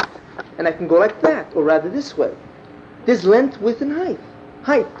like that, and I can go like that, or rather this way. There's length, width, and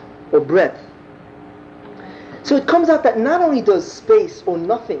height, or breadth. So it comes out that not only does space or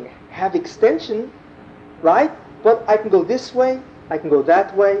nothing have extension, right, but I can go this way, I can go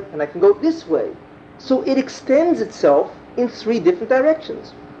that way, and I can go this way. So it extends itself in 3 different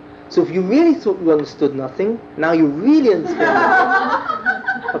directions. So if you really thought you understood nothing, now you really understand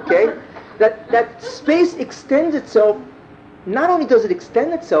nothing. Okay? That space extends itself, not only does it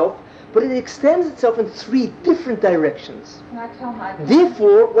extend itself, but it extends itself in 3 different directions. Can I tell my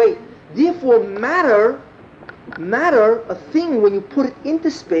Therefore matter, a thing, when you put it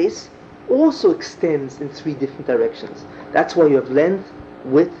into space, also extends in 3 different directions. That's why you have length,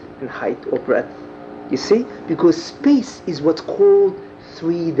 width, and height or breadth. You see? Because space is what's called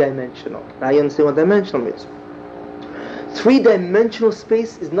 3-dimensional. Now you understand what dimensional means. 3-dimensional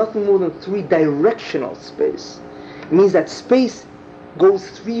space is nothing more than 3-directional space. It means that space goes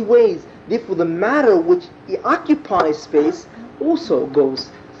 3 ways. Therefore the matter which occupies space also goes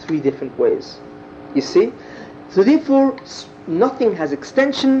 3 different ways. You see? So therefore nothing has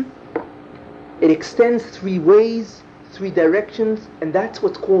extension. It extends 3 ways, 3 directions, and that's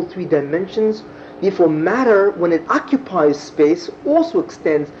what's called 3 dimensions. Therefore matter, when it occupies space, also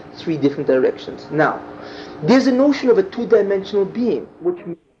extends 3 different directions. Now, there's a notion of a 2-dimensional being,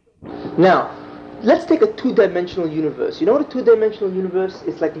 now, let's take a 2-dimensional universe. You know what a 2-dimensional universe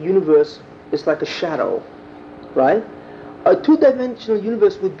is? Like a universe, it's like a shadow, right? A 2-dimensional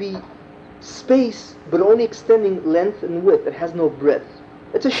universe would be space, but only extending length and width. It has no breadth.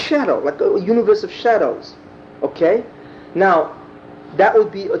 It's a shadow, like a universe of shadows, okay? Now, that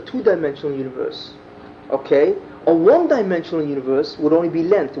would be a 2-dimensional universe, okay? A 1-dimensional universe would only be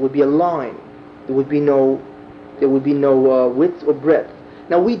length. It would be a line. There would be no width or breadth.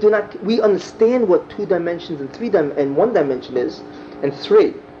 Now we understand what 2 dimensions and 1 dimension is, and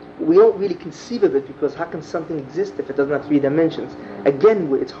 3. We don't really conceive of it, because how can something exist if it doesn't have 3 dimensions? Again,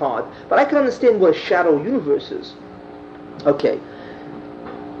 it's hard. But I can understand what a shadow universe is. Okay.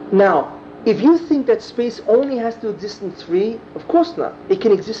 Now, if you think that space only has to exist in 3, of course not. It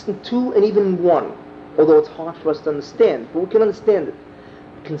can exist in 2 and even in 1, although it's hard for us to understand, but we can understand it.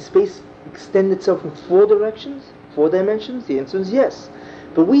 Can space extend itself in 4 directions, 4 dimensions? The answer is yes.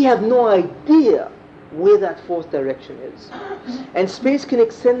 But we have no idea where that 4th direction is. And space can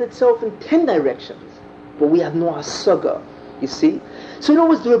extend itself in 10 directions, but we have no asaga, you see? So in other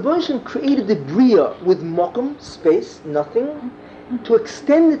words, the Rebbeinu Shalom created the Bria with mokum, space, nothing, to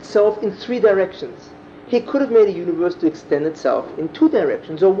extend itself in 3 directions. He could have made a universe to extend itself in 2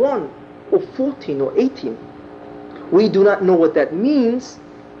 directions, or 1, or 14, or 18. We do not know what that means,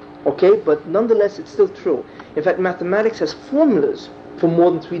 okay, but nonetheless it's still true. In fact, mathematics has formulas for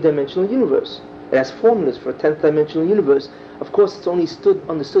more than 3-dimensional universe. It has formulas for a 10th dimensional universe. Of course, it's only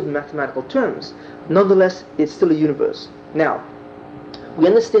understood in mathematical terms. Nonetheless, it's still a universe. Now, we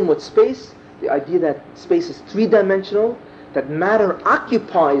understand what space, the idea that space is 3-dimensional, that matter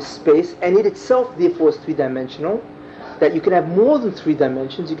occupies space, and it itself therefore is 3-dimensional, that you can have more than 3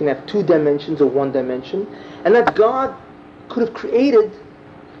 dimensions, you can have 2 dimensions or 1 dimension, and that God could have created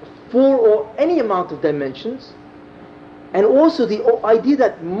 4 or any amount of dimensions, and also the idea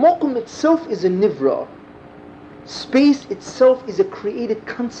that mokum itself is a nivra, space itself is a created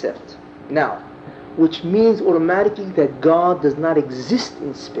concept. Now, which means automatically that God does not exist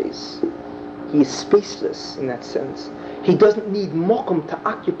in space. He is spaceless in that sense. He doesn't need mokum to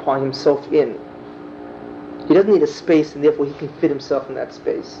occupy himself in. He doesn't need a space, and therefore he can fit himself in that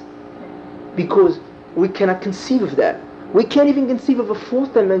space. Because we cannot conceive of that. We can't even conceive of a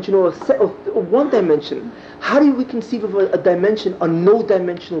fourth dimension or one dimension. How do we conceive of a dimension, a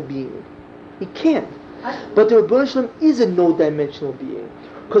no-dimensional being? We can't. But the Rebbeinu Shalom is a no-dimensional being,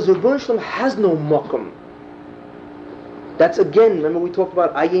 because the Rebbeinu Shalom has no makom. That's again, remember we talked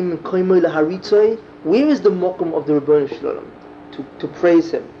about Ayim and Koimoy Laharitzoi. Where is the makom of the Rebbeinu Shalom to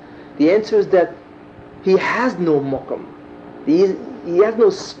praise him? The answer is that he has no makom. He has no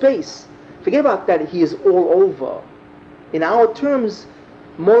space. Forget about that, he is all over. In our terms,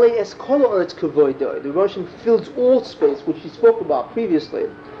 Mole Eskolo Eretz Kavoidoi, the Rebbeinu Shalom fills all space, which he spoke about previously.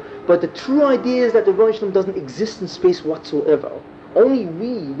 But the true idea is that the Rebbeinu Shalom doesn't exist in space whatsoever. Only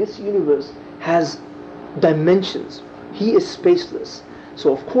we, this universe, has dimensions. He is spaceless.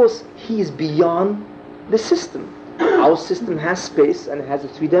 So of course, he is beyond the system. Our system has space, and it has a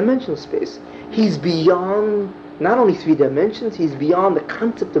three-dimensional space. He's beyond not only three dimensions, he's beyond the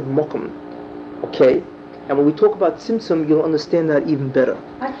concept of Mokum. Okay? And when we talk about Tzimtzum, you'll understand that even better.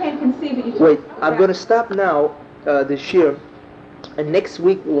 I can't conceive it. Wait, I'm going to stop now this year, and next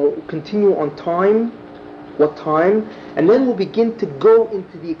week we'll continue on time, what time, and then we'll begin to go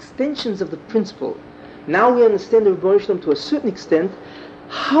into the extensions of the principle. Now we understand the Rebbeinu Shalom to a certain extent.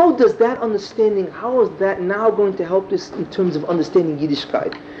 How does that understanding, how is that now going to help us in terms of understanding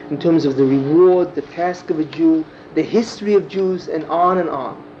Yiddishkeit, in terms of the reward, the task of a Jew, the history of Jews, and on and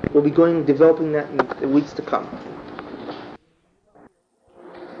on. We'll be developing that in the weeks to come.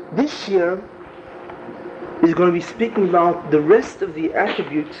 This year is going to be speaking about the rest of the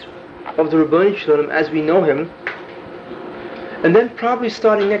attributes of the Rebbeinu Shalom as we know him. And then probably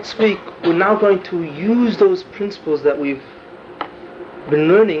starting next week, we're now going to use those principles that we've been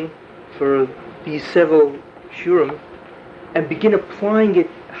learning for these several shurim and begin applying it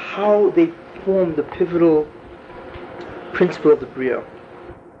how they form the pivotal principle of the Bria.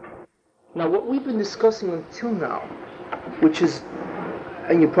 Now what we've been discussing until now, which is,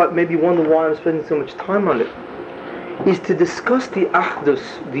 and you probably maybe wonder why I'm spending so much time on it, is to discuss the Achdus,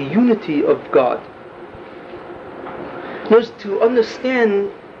 the unity of God. Just to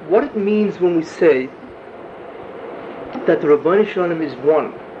understand what it means when we say that the Rebbeinu Shalom is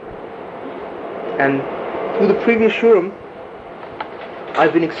one. And through the previous shurim,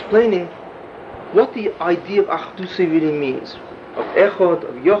 I've been explaining what the idea of Achdus really means. Of Echad,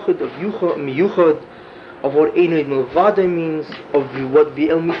 of Yochid, of Miyuchad, of what Einoid Milvada means, of what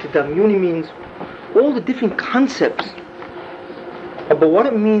V'el Mitadamyuni means. All the different concepts about what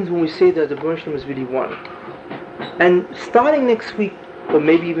it means when we say that the Rebbeinu Shalom is really one. And starting next week, or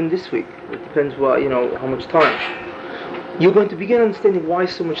maybe even this week, it depends how much time, you're going to begin understanding why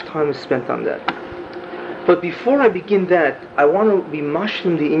so much time is spent on that. But before I begin that, I want to be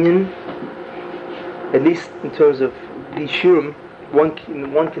mashlim the inyan, at least in terms of the shurim. One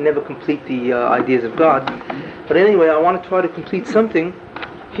can never complete the ideas of God. But anyway, I want to try to complete something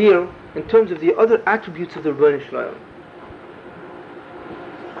here in terms of the other attributes of the Rebbeinu Shalom.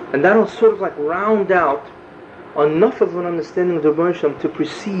 And that'll sort of like round out enough of an understanding of the Rebbeinu Shalom to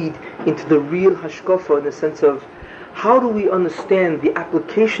proceed into the real hashkafa, in the sense of how do we understand the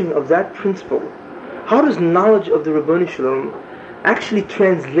application of that principle? How does knowledge of the Rebbeinu Shalom actually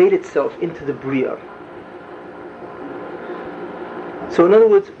translate itself into the Bria? So in other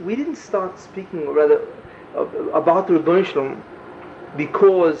words, we didn't start speaking about the Rebbeinu Shalom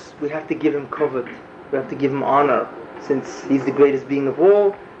because we have to give him kavod, we have to give him honor, since he's the greatest being of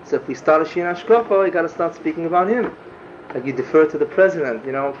all. So if we start a Shin Hashkafa, you got to start speaking about him. Like you defer to the president,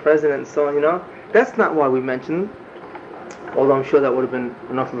 president and so on, That's not why we mentioned, although I'm sure that would have been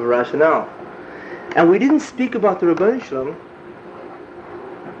enough of a rationale. And we didn't speak about the Rebbeinu Shalom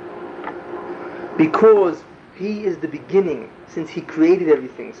because he is the beginning, since he created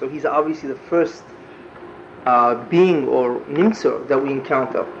everything. So he's obviously the first being or nimtza that we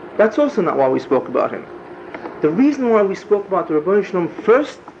encounter. That's also not why we spoke about him. The reason why we spoke about the Rebbeinu Shalom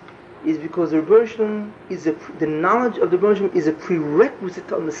first is because the Rebbeinu Shalom the knowledge of the Rebbeinu Shalom is a prerequisite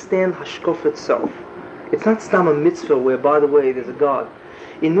to understand Hashkafa itself. It's not stam a mitzvah where, by the way, there's a God.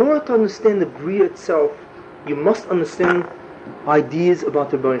 In order to understand the Bria itself, you must understand ideas about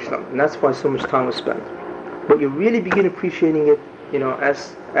the Rebbeinu Shalom, and that's why so much time was spent. But you really begin appreciating it,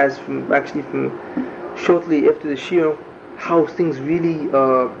 as from shortly after the Shir, how things really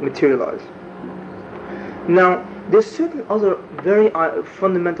materialize. Now, there's certain other very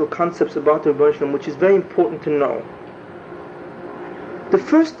fundamental concepts about the Rebbeinu Shalom which is very important to know. The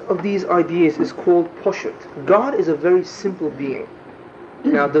first of these ideas is called Poshet. God is a very simple being.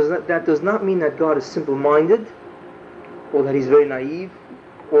 Now, that does not mean that God is simple-minded, or that he's very naive,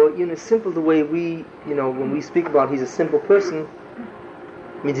 or simple the way we, when we speak about he's a simple person,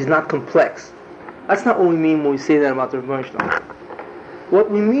 means he's not complex. That's not what we mean when we say that about the Rebbeinu Shalom. What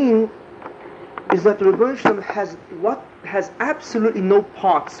we mean is that the Rebbeinu Shalom has absolutely no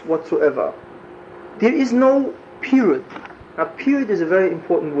parts whatsoever. There is no period. Now, period is a very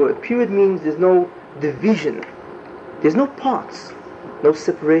important word. Period means there's no division. There's no parts, no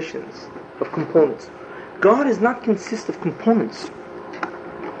separations of components. God does not consist of components.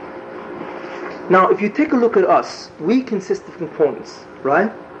 Now, if you take a look at us, we consist of components,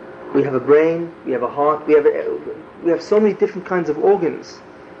 right? We have a brain, we have a heart, we have so many different kinds of organs,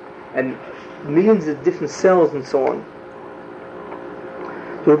 and millions of different cells and so on.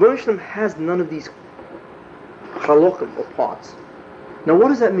 The Rebbeinu Shalom has none of these halakim or parts. Now, what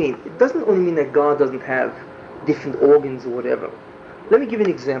does that mean? It doesn't only mean that God doesn't have different organs or whatever. Let me give you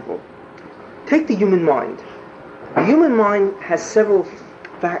an example. Take the human mind. The human mind has several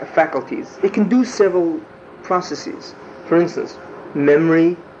faculties. It can do several processes. For instance,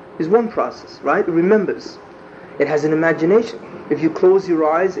 memory is one process, right? It remembers. It has an imagination. If you close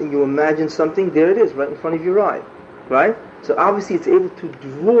your eyes and you imagine something, there it is, right in front of your eye, right? So obviously it's able to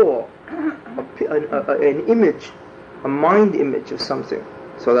draw an image, a mind image of something.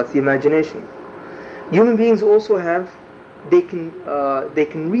 So that's the imagination. Human beings also they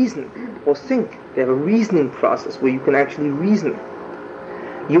can reason or think. They have a reasoning process where you can actually reason.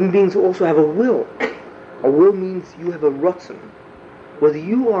 Human beings also have a will. A will means you have a ratzon. Whether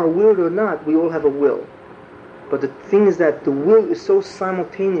you are willed or not, we all have a will. But the thing is that the will is so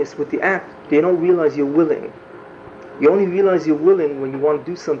simultaneous with the act, they don't realize you're willing. You only realize you're willing when you want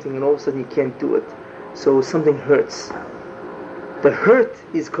to do something and all of a sudden you can't do it. So something hurts. The hurt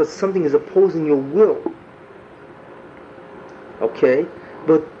is because something is opposing your will. Okay?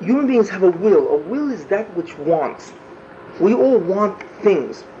 But human beings have a will. A will is that which wants. We all want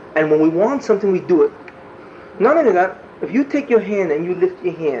things. And when we want something, we do it. Not only that, if you take your hand and you lift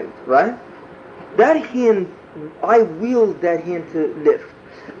your hand, right? That hand, I will that hand to lift.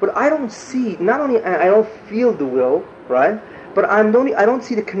 But I don't see, not only I don't feel the will, right? But I don't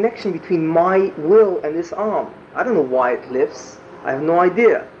see the connection between my will and this arm. I don't know why it lifts. I have no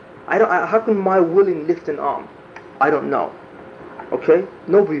idea. How can my willing lift an arm? I don't know. Okay?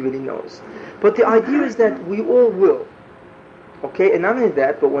 Nobody really knows. But the idea is that we all will. Okay? And not only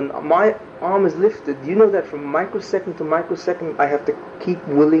that, but when my arm is lifted, do you know that from microsecond to microsecond I have to keep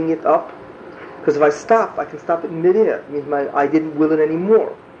willing it up? Because if I stop, I can stop it in midair. It means I didn't will it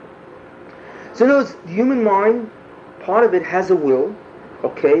anymore. So in other words, the human mind, part of it has a will,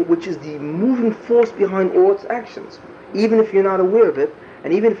 okay, which is the moving force behind all its actions. Even if you're not aware of it,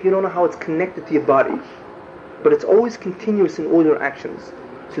 and even if you don't know how it's connected to your body. But it's always continuous in all your actions.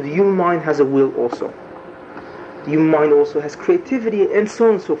 So the human mind has a will also. The human mind also has creativity and so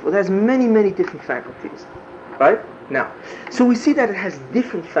on and so forth. It has many, many different faculties. Right? Now, so we see that it has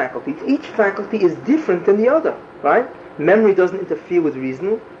different faculties. Each faculty is different than the other. Right? Memory doesn't interfere with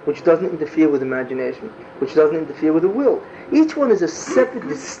reason, which doesn't interfere with imagination, which doesn't interfere with the will. Each one is a separate,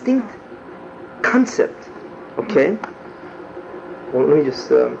 distinct concept. Okay? Well, let me just...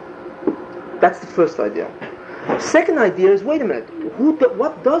 that's the first idea. Second idea is, wait a minute,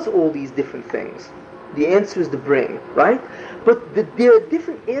 what does all these different things? The answer is the brain, right? But there are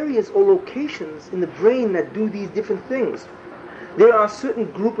different areas or locations in the brain that do these different things. There are a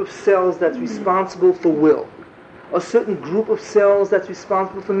certain group of cells that's responsible for will, a certain group of cells that's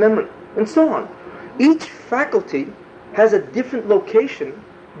responsible for memory, and so on. Each faculty has a different location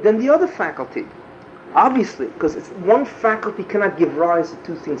than the other faculty. Obviously, because one faculty cannot give rise to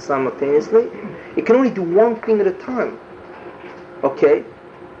two things simultaneously. It can only do one thing at a time. Okay?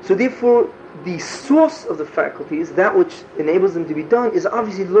 So therefore, the source of the faculties, that which enables them to be done, is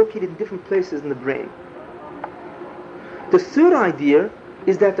obviously located in different places in the brain. The third idea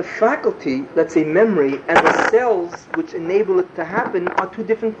is that the faculty, let's say memory, and the cells which enable it to happen are two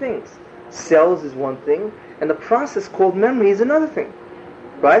different things. Cells is one thing, and the process called memory is another thing.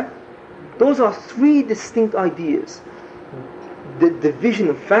 Right? Those are three distinct ideas. The division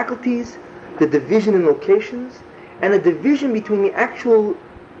of faculties, the division in locations, and the division between the actual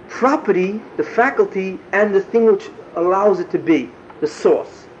property, the faculty, and the thing which allows it to be, the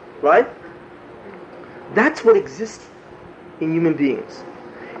source. Right? That's what exists in human beings.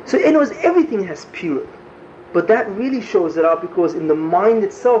 So in other words, everything has period. But that really shows it out because in the mind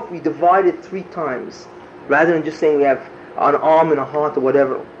itself we divide it 3 times, rather than just saying we have an arm and a heart or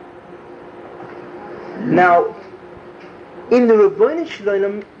whatever. Now, in the Rebbeinu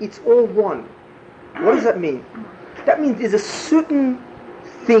Shalom, it's all one. What does that mean? That means there's a certain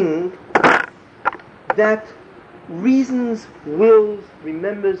thing that reasons, wills,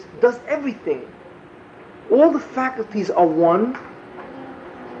 remembers, does everything. All the faculties are one,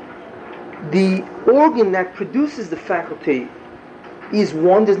 The organ that produces the faculty is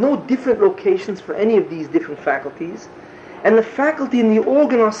one. There's no different locations for any of these different faculties. And the faculty and the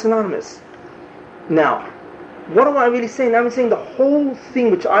organ are synonymous. Now, what am I really saying? I'm saying the whole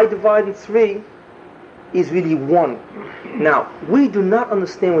thing which I divide in three is really one. Now, we do not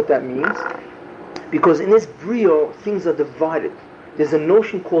understand what that means, because in this brio, things are divided. There's a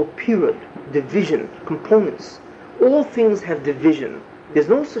notion called period, division, components. All things have division. There's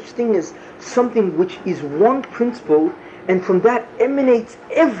no such thing as something which is one principle, and from that emanates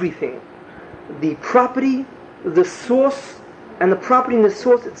everything. The property, the source, and the property and the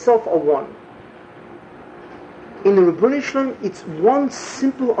source itself are one. In the Ribono Shel Olam, it's one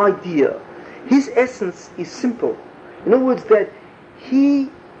simple idea. His essence is simple. In other words, that he,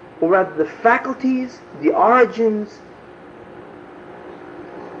 or rather the faculties, the origins,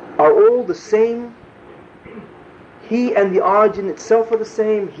 are all the same. He and the origin itself are the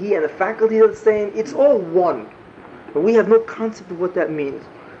same. He and the faculty are the same. It's all one. But we have no concept of what that means.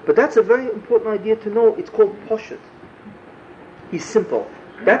 But that's a very important idea to know. It's called Poshet. He's simple.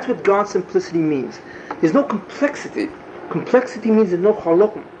 That's what God's simplicity means. There's no complexity. Complexity means there's no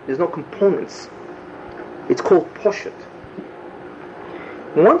halakim. There's no components. It's called Poshet.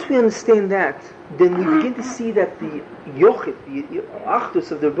 Once we understand that, then we begin to see that the Yochid, the Achdus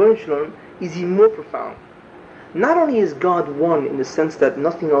of the Ribono Shel Olam is even more profound. Not only is God one in the sense that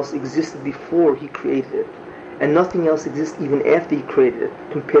nothing else existed before He created it, and nothing else exists even after He created it,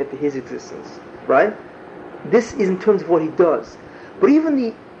 compared to His existence, right? This is in terms of what He does. But even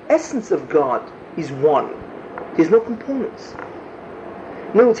the essence of God is one. There's no components.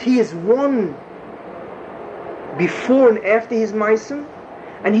 In other words, He is one before and after His Ma'asim,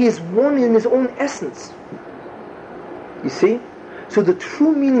 and He is one in His own essence. You see? So the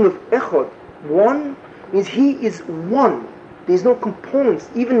true meaning of Echad, one, means He is one. There's no components.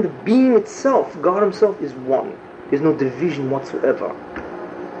 Even the being itself, God Himself, is one. There's no division whatsoever.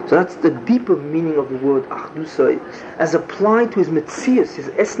 So that's the deeper meaning of the word Achdusai, as applied to His Metzius, His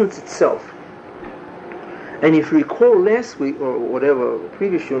essence itself. And if you recall last week, or whatever,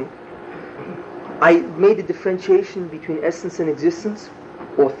 previous shun, I made a differentiation between essence and existence,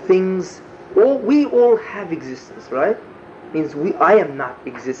 or things. We all have existence, right? Means I am not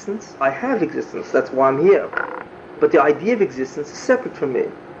existence, I have existence, that's why I'm here. But the idea of existence is separate from me.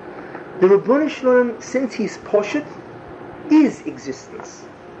 The Ribono Shel Olam, since He's Poshet, is existence.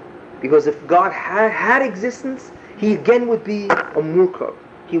 Because if God had existence, He again would be a Murkab.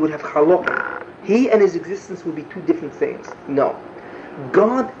 He would have Chalokim. He and His existence would be two different things. No.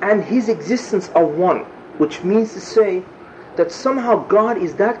 God and His existence are one, which means to say that somehow God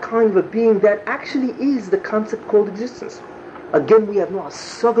is that kind of a being that actually is the concept called existence. Again, we have no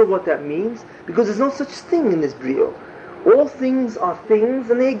asaga what that means, because there's no such thing in this brio. All things are things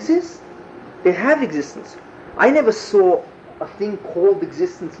and they exist. They have existence. I never saw a thing called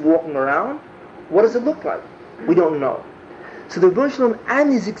existence walking around. What does it look like? We don't know. So the Ribono Shel Olam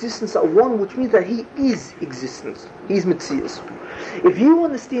and His existence are one, which means that He is existence. He is Metzius. If you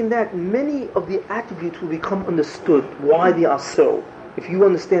understand that, many of the attributes will become understood, why they are so, if you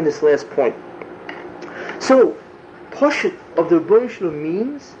understand this last point. So, Poshet of the Ribono Shel Olam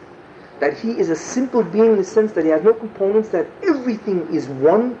means that He is a simple being in the sense that He has no components, that everything is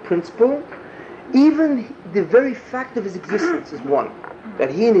one principle. Even the very fact of His existence is one. That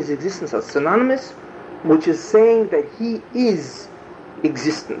He and His existence are synonymous, which is saying that He is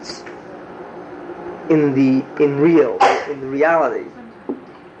existence in the reality.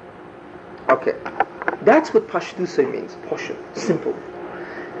 Okay, that's what Pashtusay means. Poshet, simple.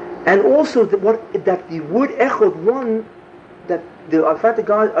 And also that the word Echad, one, that the fact that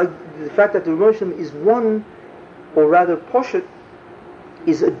the Ribono Shel Olam is one, or rather Poshet,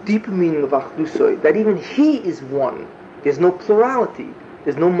 is a deeper meaning of Achdusay, that even He is one. There's no plurality,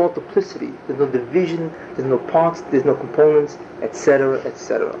 there's no multiplicity, there's no division, there's no parts, there's no components, etc.,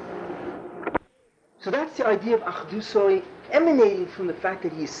 etc. So that's the idea of Achdusay emanating from the fact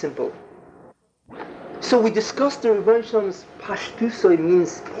that He is simple. So we discussed the Ribono Shel Olam's Pashtusay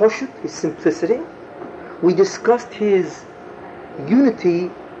means Poshet, His simplicity. We discussed His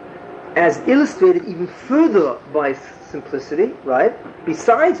unity as illustrated even further by simplicity, right?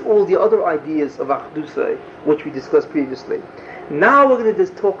 Besides all the other ideas of Achdusay, which we discussed previously. Now we're going to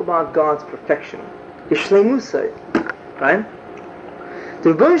just talk about God's perfection, His Shleimusay, right? The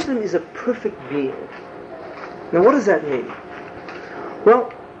Ribono Shel Olam is a perfect being. Now what does that mean?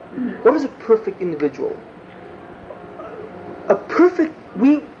 Well, what is a perfect individual?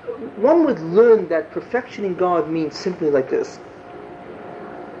 One would learn that perfection in God means simply like this: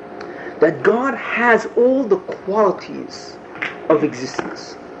 that God has all the qualities of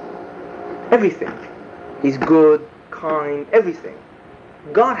existence. Everything. He's good, kind, everything.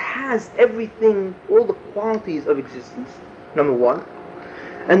 God has everything, all the qualities of existence, number one.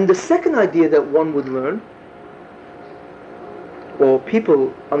 And the second idea that one would learn, or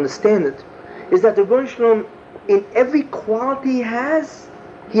people understand it, is that the Rebbeinu Shalom, in every quality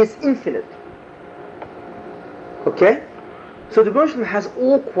he is infinite. Okay? So the Rebbeinu Shalom has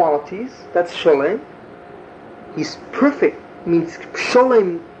all qualities, that's Shalem. He's perfect, means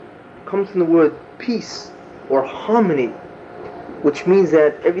Shalem comes from the word peace or harmony, which means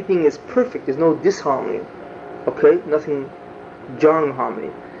that everything is perfect, there's no disharmony. Okay? Nothing jarring harmony.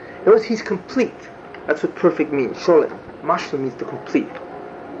 In other words, he's complete. That's what perfect means. Sholem. Mashlim means to complete.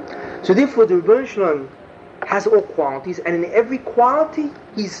 So therefore the Rebbeinu Shalom has all qualities, and in every quality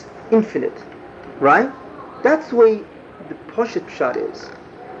he's infinite. Right? That's the way the Poshet Pshat is.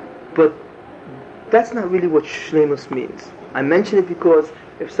 But that's not really what Shlemus means. I mention it because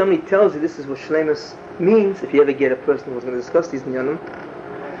if somebody tells you this is what Shlemus means, if you ever get a person who's going to discuss these Nyanim,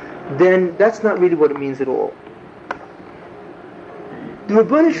 then that's not really what it means at all. The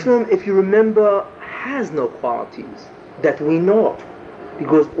Rebbeinu Shalom, if you remember, has no qualities that we know of,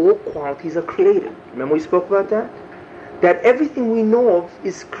 because all qualities are created. Remember we spoke about that? That everything we know of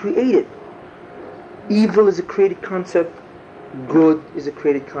is created. Evil is a created concept, good is a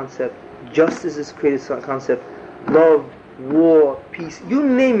created concept, justice is a created concept, love, war, peace, you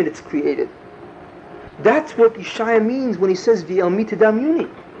name it, it's created. That's what Yeshaya means when he says V'el Tadam Yuni.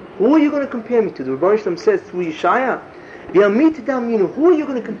 Who are you going to compare me to? The Rebbeinu Shalom says through Yeshaya, V'el Tadam Yuni, who are you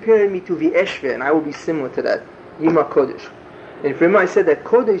going to compare me to? V'eshve, and I will be similar to that. Yima Kodesh. And if you remember I said that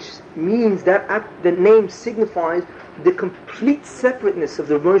Kodesh means that the name signifies the complete separateness of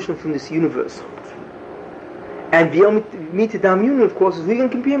the Rebbeinu Shalom from this universe. And V'el Tadam Yuni, of course, is who are you going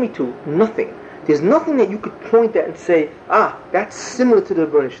to compare me to? Nothing. There's nothing that you could point at and say, that's similar to the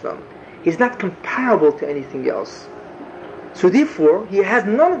Rebbeinu Shalom. He's not comparable to anything else. So therefore, he has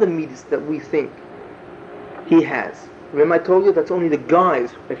none of the midas that we think he has. Remember I told you that's only the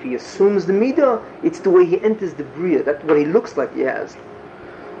guise. If he assumes the midah, it's the way he enters the bria. That's what he looks like he has.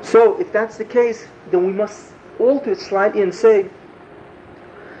 So if that's the case, then we must alter it slightly and say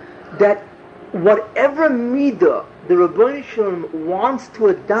that whatever midah the Rebbeinu Shalom wants to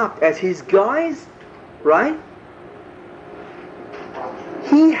adopt as his guise, right?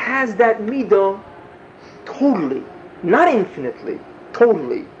 He has that midah totally, not infinitely,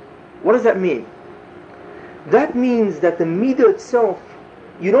 totally. What does that mean? That means that the midah itself,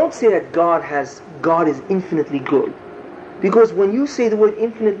 you don't say that God is infinitely good. Because when you say the word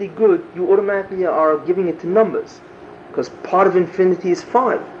infinitely good, you automatically are giving it to numbers. Because part of infinity is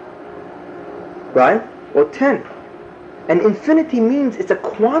 5. Right? Or 10. And infinity means it's a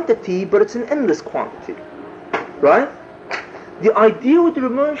quantity, but it's an endless quantity. Right? The idea with the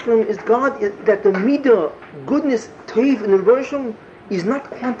Rebbeinu Shalom is that the midah, goodness, taiv in the Rebbeinu Shalom is not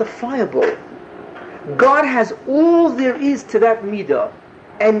quantifiable. God has all there is to that midah,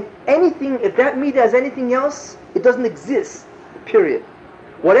 and anything, if that midah has anything else, it doesn't exist. Period.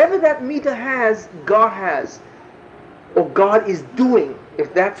 Whatever that midah has, God has, or God is doing,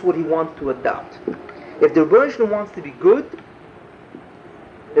 if that's what He wants to adopt. If the Rebbeinu Shalom wants to be good,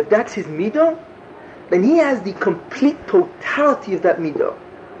 if that's his midah, then he has the complete totality of that midah.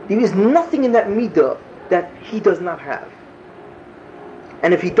 There is nothing in that midah that he does not have.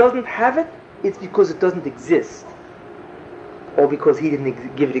 And if he doesn't have it, it's because it doesn't exist, or because he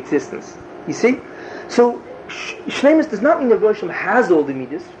didn't give it existence. You see? So Shlemus does not mean that Rebbeinu Shalom has all the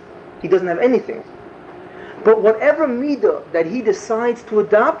midas. He doesn't have anything. But whatever midah that he decides to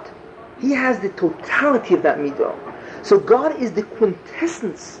adopt, he has the totality of that midah. So God is the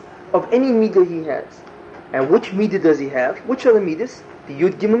quintessence of any midah he has. And which midah does he have? Which are the midas? The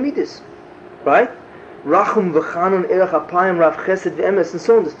Yud Gimel midas. Right? Rachum v'chanun erech apayim rav chesed v'emes and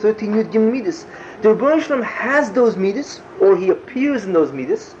so on. The 13 Yud Gimel midas. The Rebbeinu Shalom has those midas, or he appears in those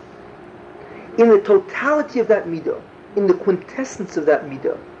midas, in the totality of that midah, in the quintessence of that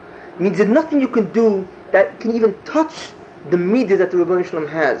midah. It means there's nothing you can do that can even touch the midah that the Rebbeinu Shalom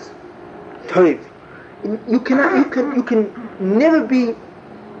has. Toiv. You can never be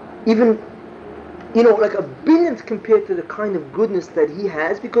even, like a billionth compared to the kind of goodness that he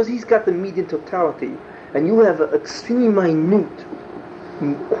has, because he's got the midah in totality, and you have an extremely minute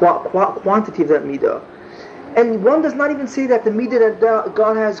quantity of that midah. And one does not even say that the midah that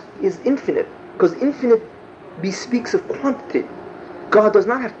God has is infinite, because infinite bespeaks of quantity. God does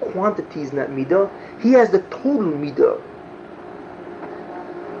not have quantities in that midah. He has the total midah.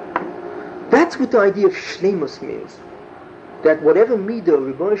 That's what the idea of shleimus means. That whatever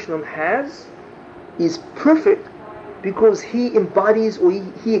midah Rebbeinu Shalom has is perfect, because he embodies or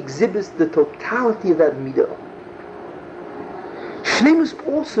he exhibits the totality of that midah. Shleimus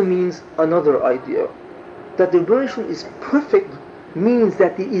also means another idea, that the Rebbeinu Shalom is perfect, means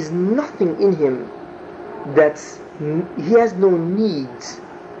that there is nothing in him he has no needs.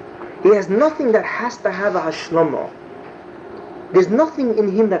 He has nothing that has to have a hashlama. There's nothing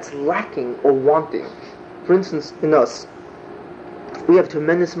in him that's lacking or wanting. For instance, in us, we have a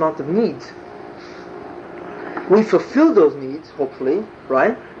tremendous amount of needs. We fulfill those needs, hopefully,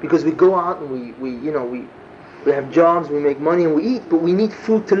 right? Because we go out and we have jobs, we make money and we eat, but we need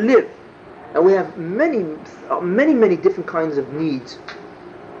food to live. And we have many different kinds of needs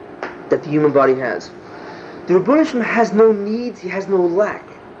that the human body has. The Rebbeinu Shalom has no needs, he has no lack.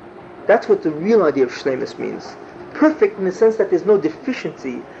 That's what the real idea of Shleimus means. Perfect in the sense that there's no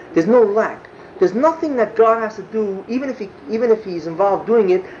deficiency, there's no lack. There's nothing that God has to do, even if he's involved doing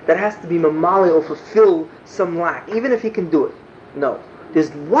it, that has to be mamali or fulfill some lack, even if he can do it. No.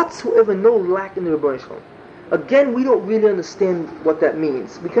 There's whatsoever no lack in the Rebbeinu Shalom. Again, we don't really understand what that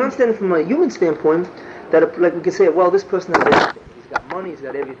means. We can understand it from a human standpoint, that like we can say, well, this person has everything. He's got money, he's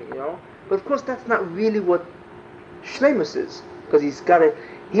got everything, But of course, that's not really what Shleimus is, because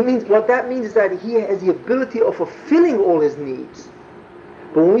what that means is that he has the ability of fulfilling all his needs.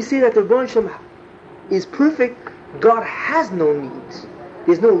 But when we say that the Rebbeinu Shalom is perfect, God has no needs.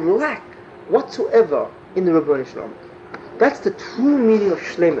 There's no lack whatsoever in the Rebbeinu Shalom. That's the true meaning of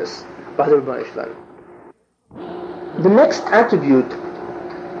Shleimus by the Rebbeinu Shalom. The next attribute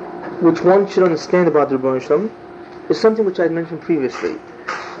which one should understand about the Rebbeinu Shalom is something which I mentioned previously,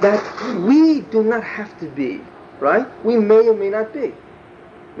 that we do not have to be, right? We may or may not be.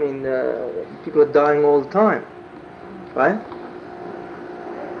 I mean, people are dying all the time, right?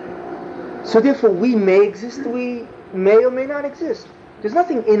 So therefore, we may exist, we may or may not exist. There's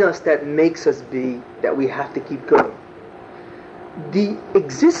nothing in us that makes us be, that we have to keep going. The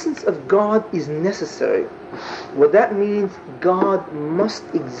existence of God is necessary. What that means, God must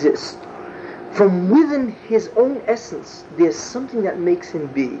exist. From within his own essence, there's something that makes him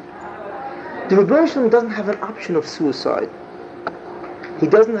be. The Rebbeinu Shalom doesn't have an option of suicide. He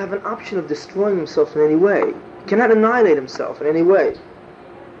doesn't have an option of destroying himself in any way. He cannot annihilate himself in any way.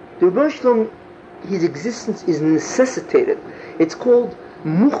 The Rebbeinu Shalom, his existence is necessitated. It's called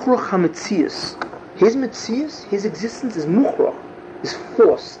Mukhrach HaMetzias. His Metzias, his existence is Mukhrach, is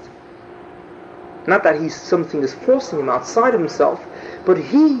forced. Not that he's something that's forcing him outside of himself, but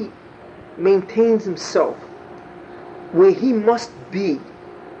he maintains himself where he must be.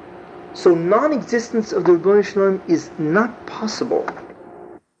 So non-existence of the Rebbeinu Shalom is not possible.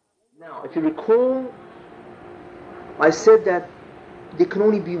 Now, if you recall, I said that there can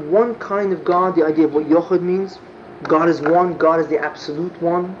only be one kind of God, the idea of what Yochid means. God is one, God is the absolute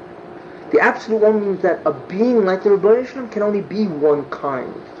one. The absolute one means that a being like the Rebbeinu Shalom can only be one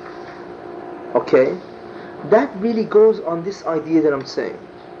kind. Okay? That really goes on this idea that I'm saying.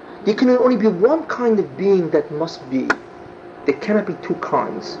 There can only be one kind of being that must be. There cannot be two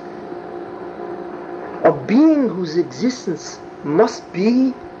kinds. A being whose existence must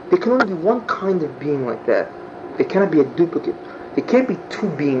be, there can only be one kind of being like that. There cannot be a duplicate. There can't be two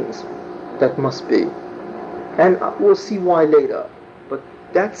beings that must be. And we'll see why later. But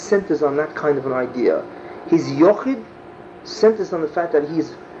that centers on that kind of an idea. His Yochid centers on the fact that he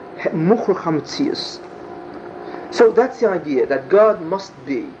is Mukhrach HaMetzias. So that's the idea, that God must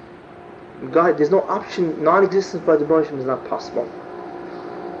be. God, there's no option, non-existence by the Rebbeinu Shalom is not possible.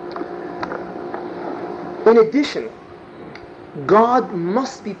 In addition, God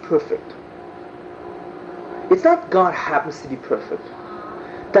must be perfect. It's not God happens to be perfect.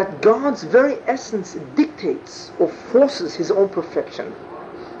 That God's very essence dictates or forces his own perfection.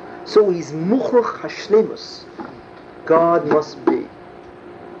 So he's Mukhrach HaShleimus. God must be.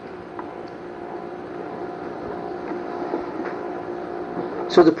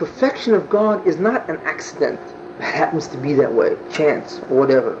 So the perfection of God is not an accident that happens to be that way, chance or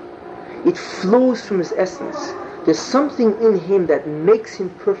whatever. It flows from his essence. There's something in him that makes him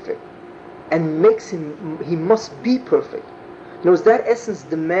perfect and makes him, he must be perfect. Knows that essence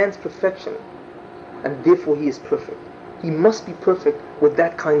demands perfection, and therefore he is perfect. He must be perfect with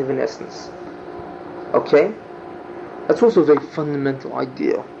that kind of an essence. Okay? That's also a very fundamental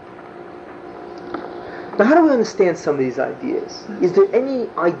idea. Now, how do we understand some of these ideas? Is there any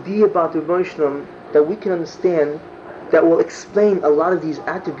idea about the Rebbeinu Shalom that we can understand that will explain a lot of these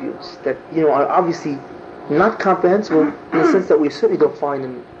attributes that are obviously not comprehensible in the sense that we certainly don't find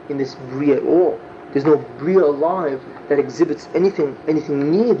them in this Bria at all? There's no Bria alive that exhibits anything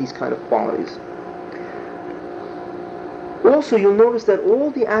near these kind of qualities. Also, you'll notice that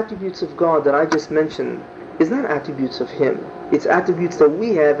all the attributes of God that I just mentioned is not attributes of Him. It's attributes that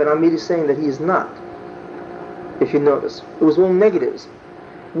we have, and I'm merely saying that He is not. If you notice, it was all negatives.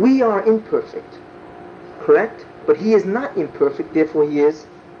 We are imperfect, correct? But He is not imperfect, therefore He is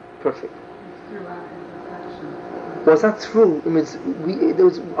perfect. Well, it's not true. It means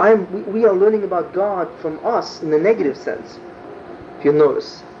we are learning about God from us in the negative sense. If you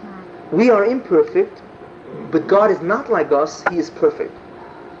notice, we are imperfect, but God is not like us. He is perfect.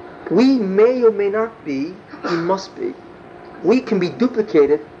 We may or may not be. He must be. We can be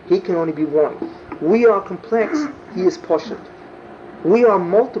duplicated. He can only be one. We are complex. He is partial. We are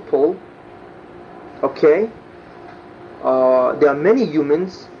multiple. Okay. There are many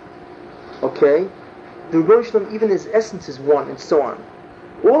humans. Okay. The Rebbeinu Shalom, even His essence is one, and so on.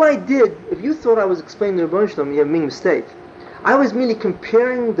 All I did, if you thought I was explaining the Rebbeinu Shalom, you have made a mistake. I was merely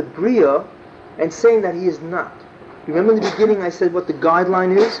comparing the Bria and saying that He is not. Remember in the beginning I said what the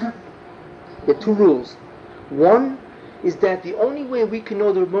guideline is? There are two rules. One is that the only way we can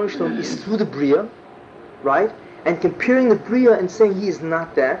know the Rebbeinu Shalom is through the Bria, right? And comparing the Bria and saying He is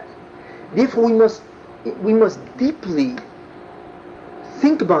not that. Therefore we must deeply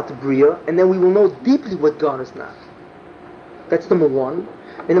think about the Bria, and then we will know deeply what God is not. That's number one.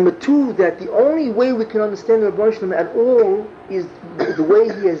 And number two, that the only way we can understand the Rebbeinu Shalom at all is the way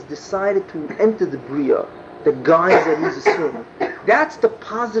He has decided to enter the Bria, the guise that He's assumed. That's the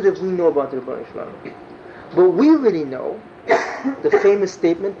positive we know about the Rebbeinu Shalom. But we already know the famous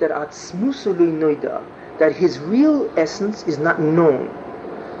statement that Atzmusu lo noida, that His real essence is not known.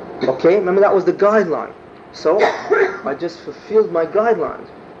 Okay, remember that was the guideline. So, I just fulfilled my guidelines.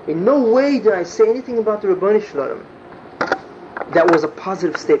 In no way did I say anything about the Rebbeinu Shalom that was a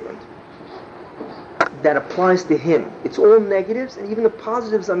positive statement that applies to Him. It's all negatives, and even the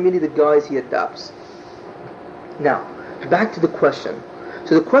positives are merely the guise He adopts. Now, back to the question.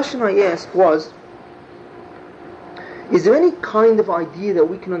 So the question I asked was, is there any kind of idea that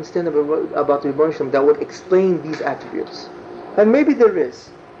we can understand about the Rebbeinu Shalom that would explain these attributes? And maybe there is.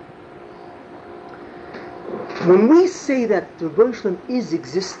 When we say that the Rebbeinu Shalom is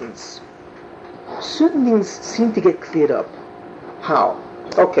existence, certain things seem to get cleared up. How?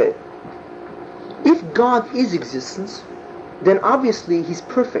 Okay. If God is existence, then obviously He's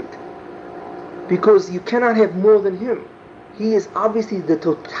perfect. Because you cannot have more than Him. He is obviously the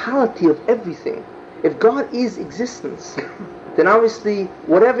totality of everything. If God is existence, then obviously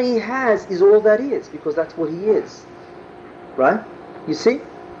whatever He has is all that is, because that's what He is. Right? You see?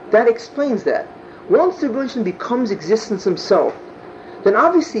 That explains that. Once the Rebbeinu Shalom becomes existence Himself, then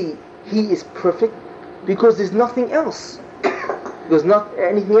obviously He is perfect, because there's nothing else. Because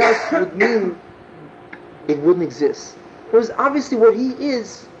anything else would mean it wouldn't exist. Because obviously what He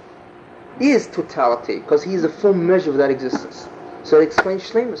is totality, because He is a full measure of that existence. So it explains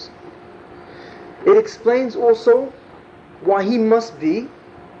Shleimus. It explains also why He must be,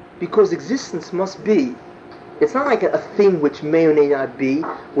 because existence must be. It's not like a thing which may or may not be,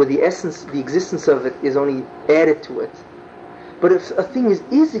 where the essence, the existence of it is only added to it. But if a thing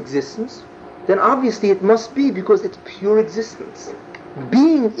is existence, then obviously it must be, because it's pure existence.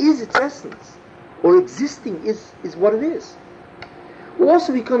 Being is its essence, or existing is what it is.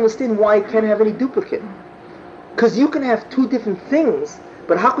 Also, we can understand why it can't have any duplicate. Because you can have two different things,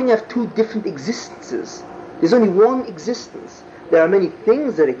 but how can you have two different existences? There's only one existence. There are many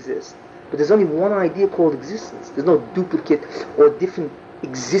things that exist, but there's only one idea called existence. There's no duplicate or different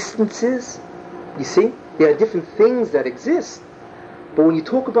existences. You see? There are different things that exist. But when you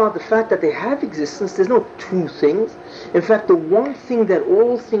talk about the fact that they have existence, there's no two things. In fact, the one thing that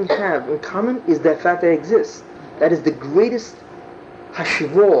all things have in common is the fact that they exist. That is the greatest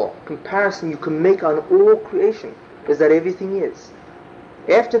hashivah, comparison you can make on all creation, is that everything is.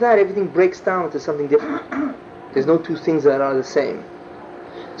 After that, everything breaks down into something different. There's no two things that are the same.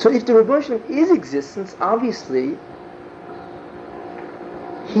 So if the Rebbeinu Shalom is existence, obviously,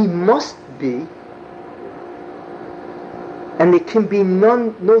 He must be, and there can be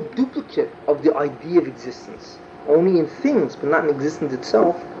no duplicate of the idea of existence. Only in things, but not in existence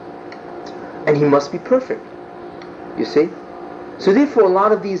itself. And He must be perfect. You see? So therefore, a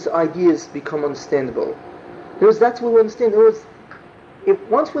lot of these ideas become understandable. That's what we understand.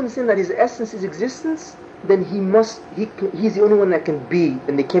 Once we understand that His essence is existence, then He's the only one that can be,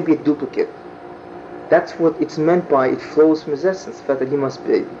 and there can't be a duplicate. That's what it's meant by it flows from His essence, the fact that He must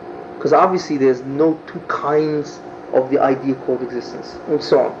be. Because obviously there's no two kinds of the idea called existence, and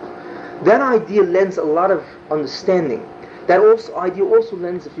so on. That idea lends a lot of understanding. That idea also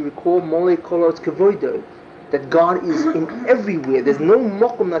lends, if you recall, Molei Kol Ha'aretz Kevodo, that God is in everywhere. There's no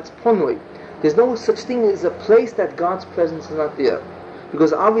mokum that's ponoi. There's no such thing as a place that God's presence is not there.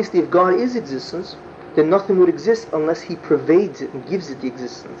 Because obviously if God is existence, then nothing would exist unless He pervades it and gives it the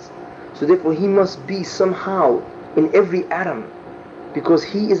existence. So therefore He must be somehow in every atom, because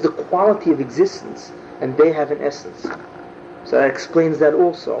He is the quality of existence and they have an essence. So that explains that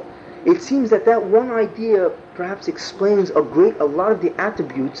also. It seems that that one idea perhaps explains a lot of the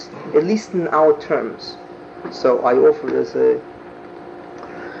attributes, at least in our terms. So I offer it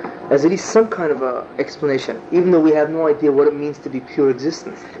as at least some kind of a explanation, even though we have no idea what it means to be pure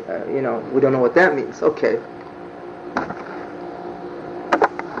existence. We don't know what that means. Okay.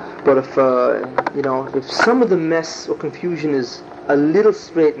 But if some of the mess or confusion is a little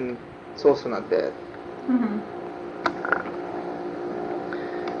straightened, it's also not bad. Mm-hmm.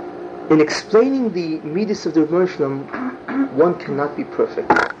 In explaining the midas of the Rebbeinu Shalom, one cannot be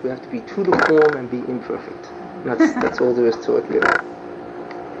perfect. We have to be true to form and be imperfect. That's all there is to it, really.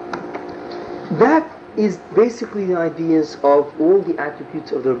 That is basically the ideas of all the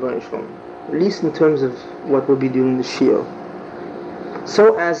attributes of the Rebbeinu Shalom, at least in terms of what we'll be doing in the Shir.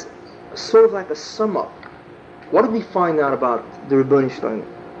 So as sort of like a sum up, what did we find out about the Rebbeinu Shalom?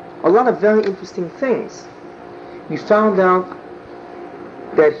 A lot of very interesting things. We found out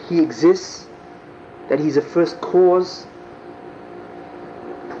that He exists, that He's a first cause,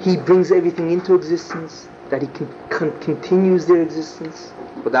 He brings everything into existence, that He continues their existence.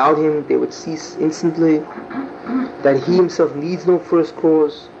 Without Him, they would cease instantly. That He Himself needs no first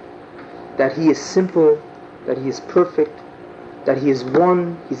cause. That He is simple. That He is perfect. That He is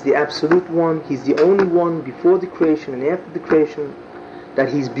one. He's the absolute one. He's the only one before the creation and after the creation. That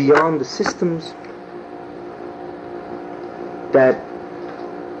He's beyond the systems. That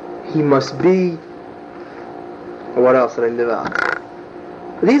He must be. What else did I live out?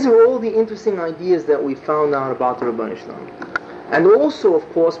 These are all the interesting ideas that we found out about the Rebbeinu Shalom. And also, of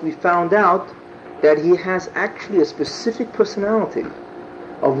course, we found out that He has actually a specific personality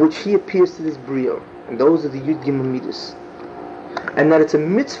of which He appears to this Bria. And those are the Yud Gimel Midas. And that it's a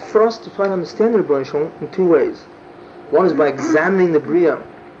mitzvah for us to try to understand the Rebbeinu Shalom in two ways. One is by examining the Bria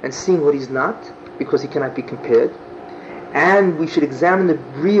and seeing what He's not, because He cannot be compared. And we should examine the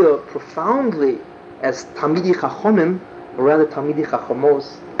Bria profoundly as Talmidei Chachomim, or rather Talmidei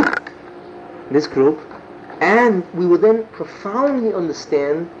Chachamos, this group. And we will then profoundly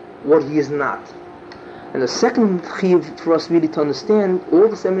understand what He is not. And the second chiyuv for us really to understand, all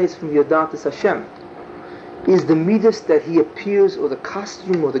this emanates from Yodatas Hashem, is the midas that He appears, or the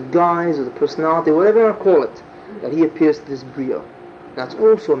costume, or the guise, or the personality, whatever you want to call it, that He appears to this Bria. That's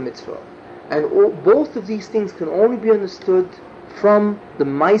also a mitzvah. And both of these things can only be understood from the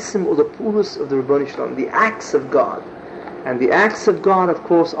maisim, or the purus of the Rebbeinu Shalom, the acts of God. And the acts of God, of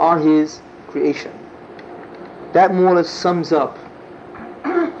course, are His creation. That more or less sums up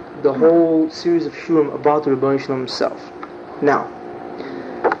the whole series of shurim about the Rebbeinu Shalom Himself. Now,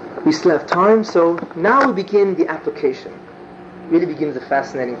 we still have time, so now we begin the application. Really begins the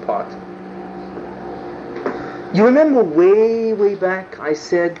fascinating part. You remember way back I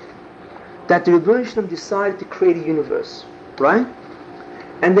said that the Rebbeinu Shalom decided to create a universe, right?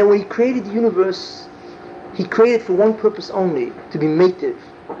 And then when He created the universe, He created for one purpose only, to be mative,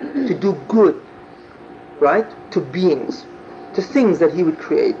 to do good, right? To beings, to things that He would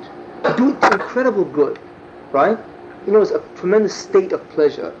create, to do incredible good, right? It's a tremendous state of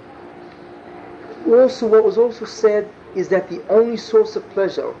pleasure. Also, what was also said is that the only source of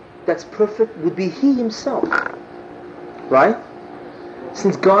pleasure that's perfect would be He Himself, right?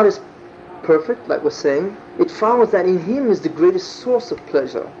 Since God is perfect, like we're saying, it follows that in Him is the greatest source of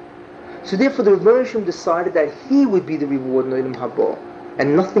pleasure. So therefore the Rebbeinu Shalom decided that He would be the reward in Olam Haba,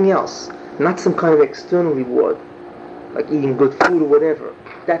 and nothing else. Not some kind of external reward, like eating good food or whatever.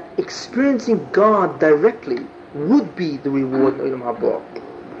 That experiencing God directly would be the reward in Olam Haba.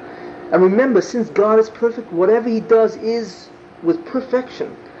 And remember, since God is perfect, whatever He does is with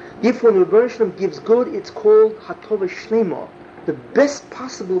perfection. Therefore, when the Rebbeinu Shalom gives good, it's called Hatova Shlema, the best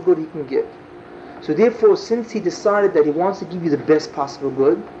possible good He can give. So therefore, since He decided that He wants to give you the best possible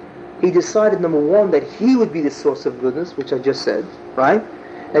good, He decided, number one, that He would be the source of goodness, which I just said, right?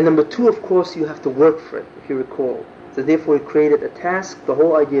 And number two, of course, you have to work for it, if you recall. So therefore He created a task, the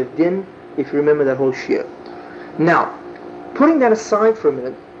whole idea of din, if you remember that whole shir. Now, putting that aside for a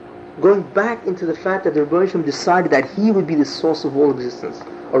minute, going back into the fact that the Rebbeinu Shalom decided that He would be the source of all existence,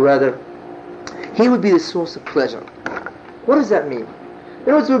 or rather, He would be the source of pleasure. What does that mean?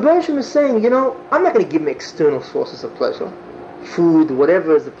 In other words, the Rebbeinu Shalom is saying, I'm not going to give me external sources of pleasure. Food,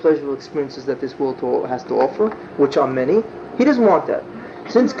 whatever is the pleasurable experiences that this world has to offer, which are many. He doesn't want that.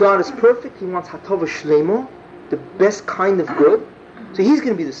 Since God is perfect, He wants Hatova Shlema, the best kind of good. So he's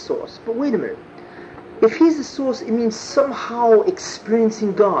going to be the source. But wait a minute. If he's the source, it means somehow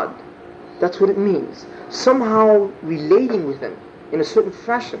experiencing God. That's what it means. Somehow relating with him in a certain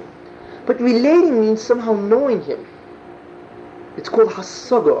fashion. But relating means somehow knowing him. It's called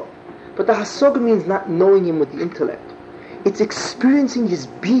hasaga. But the hasaga means not knowing him with the intellect. It's experiencing his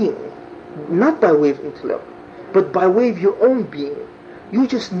being, not by way of intellect, but by way of your own being. You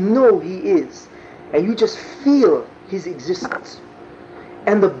just know he is, and you just feel his existence.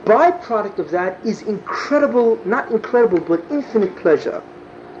 And the byproduct of that is incredible, not incredible, but infinite pleasure.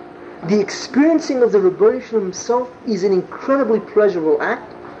 The experiencing of the Rebbeinu Shalom himself is an incredibly pleasurable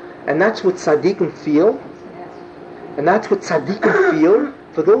act, and that's what tzaddikim feel. And that's what tzaddikim feel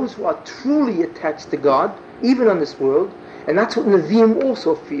for those who are truly attached to God, even on this world. And that's what Nevi'im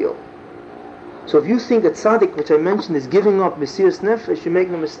also feel. So if you think that tzaddik, which I mentioned, is giving up Mesiras Nefesh, you make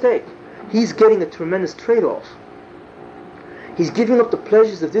no mistake. He's getting a tremendous trade-off. He's giving up the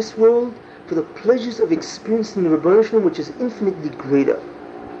pleasures of this world for the pleasures of experiencing the Rebbeinu Shalom, which is infinitely greater.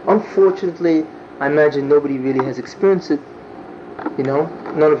 Unfortunately, I imagine nobody really has experienced it. You know,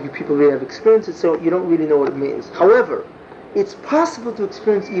 none of you people really have experienced it, so you don't really know what it means. However, it's possible to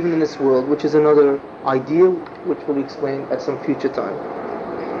experience even in this world, which is another idea which we'll explain at some future time.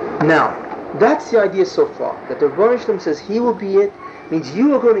 Now, that's the idea so far, that the Rebbeinu Shalom says he will be it, means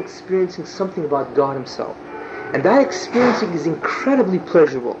you are going to experiencing something about God himself. And that experiencing is incredibly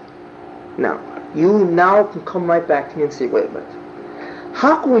pleasurable. Now, you now can come right back to me and say, wait a minute.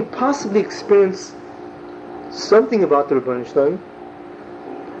 How can we possibly experience something about the Rebbeinu Shalom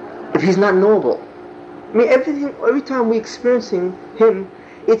if he's not knowable? I mean, every time we're experiencing him,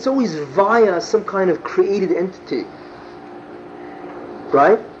 it's always via some kind of created entity.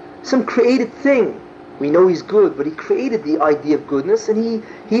 Right? Some created thing. We know he's good, but he created the idea of goodness, and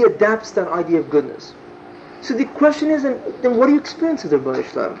he adapts that idea of goodness. So the question is, then what do you experience with the Rebbeinu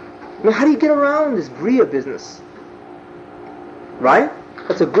Shalom? I mean, how do you get around this Bria business? Right?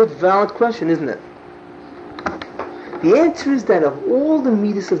 That's a good, valid question, isn't it? The answer is that of all the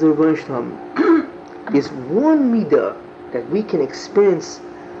midas of the Rebbeinu Shalom, is one midah that we can experience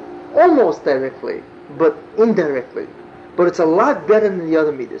almost directly, but indirectly. But it's a lot better than the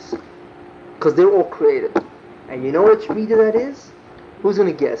other midas, because they're all created. And you know which midah that is? Who's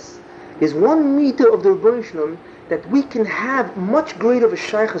going to guess? There's one midah of the Rebbeinu Shalom that we can have much greater of a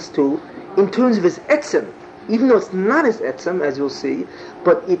shaykhus to in terms of his etzem, even though it's not his etzem, as you'll see,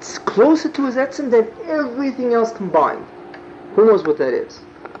 but it's closer to his etzem than everything else combined. Who knows what that is?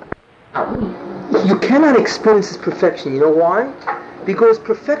 You cannot experience his perfection. You know why? Because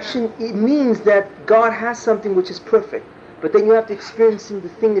perfection, it means that God has something which is perfect, but then you have to experience the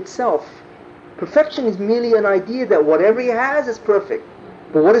thing itself. Perfection is merely an idea that whatever he has is perfect.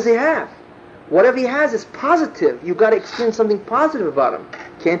 But what does he have? Whatever he has is positive. You've got to experience something positive about him.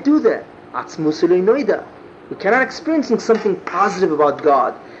 Can't do that. Atzmus noida. We cannot experience something positive about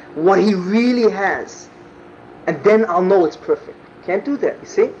God, what he really has, and then I'll know it's perfect. Can't do that, you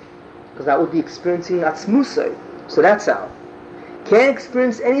see? Because that would be experiencing atzmusay. So that's out. Can't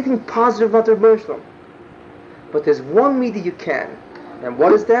experience anything positive about the Rebbeinu Shalom. But there's one midah you can. And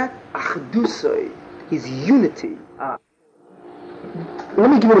what is that? Achdusay. His unity. Let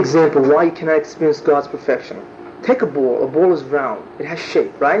me give you an example why you cannot experience God's perfection. Take a ball. A ball is round. It has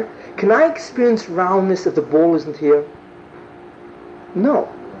shape, right? Can I experience roundness if the ball isn't here? No.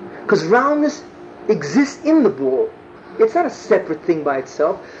 Because roundness exists in the ball. It's not a separate thing by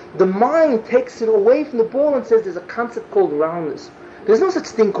itself. The mind takes it away from the ball and says there's a concept called roundness. There's no such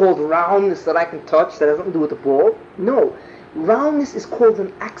thing called roundness that I can touch that has nothing to do with the ball. No. Roundness is called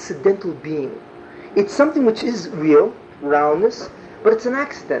an accidental being. It's something which is real, roundness, but it's an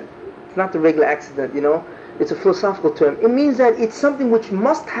accident. It's not the regular accident, you know. It's a philosophical term. It means that it's something which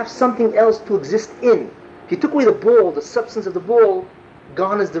must have something else to exist in. If you took away the ball, the substance of the ball,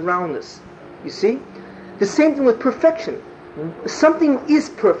 gone is the roundness. You see? The same thing with perfection. Something is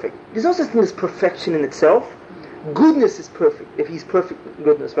perfect. There's no such thing as perfection in itself. Goodness is perfect, if he's perfect in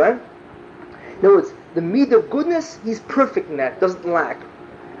goodness, right? In other words, the midah of goodness, he's perfect in that, doesn't lack.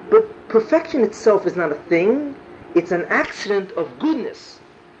 But perfection itself is not a thing. It's an accident of goodness.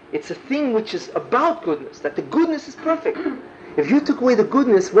 It's a thing which is about goodness, that the goodness is perfect. If you took away the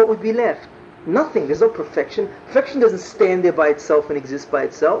goodness, what would be left? Nothing. There's no perfection. Perfection doesn't stand there by itself and exist by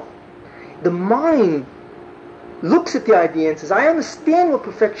itself. The mind looks at the idea and says, I understand what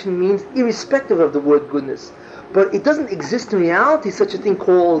perfection means irrespective of the word goodness. But it doesn't exist in reality, such a thing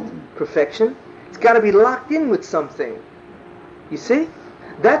called perfection. It's got to be locked in with something. You see?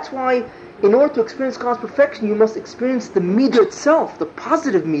 That's why in order to experience God's perfection, you must experience the midah itself, the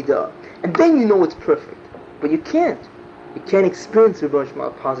positive midah. And then you know it's perfect. But you can't. You can't experience the Rebbeinu Shalom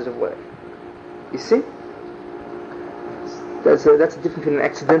in a positive way. You see? That's a difference between an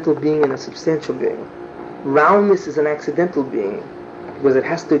accidental being and a substantial being. Roundness is an accidental being because it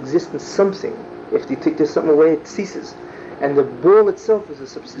has to exist in something. If you take this something away, it ceases. And the ball itself is a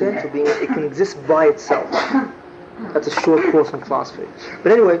substantial being. It can exist by itself. That's a short course on philosophy.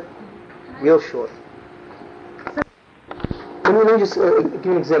 But anyway, real short. Let me just give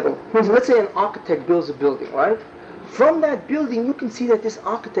you an example. Let's say an architect builds a building, right? From that building, you can see that this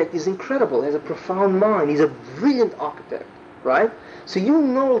architect is incredible. He has a profound mind. He's a brilliant architect, right? So you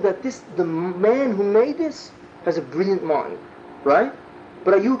know that the man who made this has a brilliant mind, right?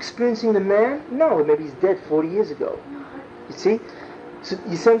 But are you experiencing the man? No, maybe he's dead 40 years ago. You see? So,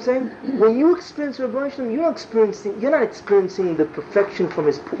 you see what I'm saying? When you experience Rebbeinu Shalom, you're not experiencing the perfection from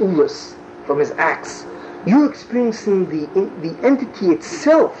his pu'ulas, from his acts. You're experiencing the entity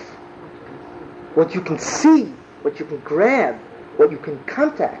itself. What you can see, what you can grab, what you can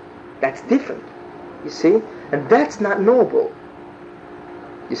contact. That's different. You see? And that's not knowable.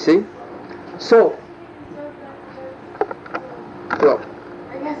 You see? So, no.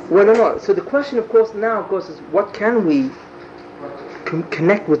 So the question, of course, is what can we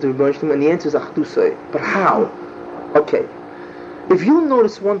connect with the Rebbeinu Shalom? And the answer is Achdusai. But how? Okay. If you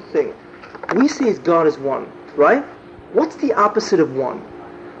notice one thing, we say God is one, right? What's the opposite of one?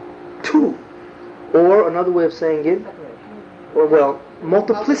 Two. Or another way of saying it,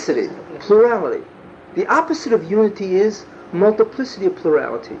 multiplicity, plurality. The opposite of unity is multiplicity of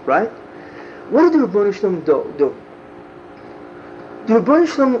plurality, right? What did the Rebbeinu Shalom do? The Rebbeinu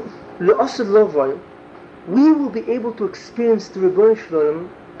Shalom, L'asad Lovay, we will be able to experience the Rebbeinu Shalom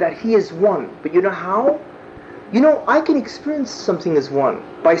that He is one. But you know how? You know, I can experience something as one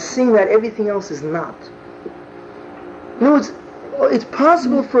by seeing that everything else is not. You know, it's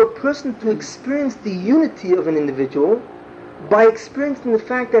possible for a person to experience the unity of an individual by experiencing the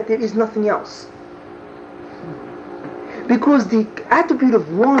fact that there is nothing else. Because the attribute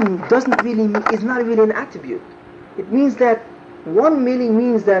of one is not really an attribute. It means that one merely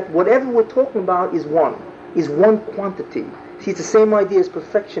means that whatever we're talking about is one quantity. See, it's the same idea as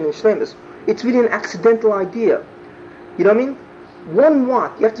perfection and shlemus. It's really an accidental idea. You know what I mean? One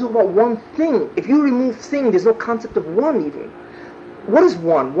what? You have to talk about one thing. If you remove thing, there's no concept of one even. What is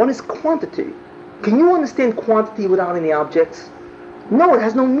one? One is quantity. Can you understand quantity without any objects? No, it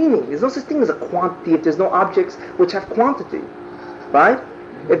has no meaning. There's no such thing as a quantity if there's no objects which have quantity. Right?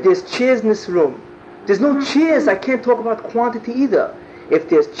 If there's chairs in this room, there's no chairs, I can't talk about quantity either. If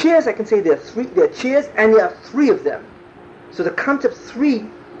there's chairs, I can say there are chairs and there are three of them. So the concept three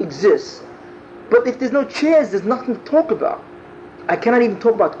exists. But if there's no chairs, there's nothing to talk about. I cannot even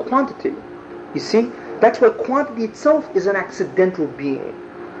talk about quantity. You see? That's why quantity itself is an accidental being.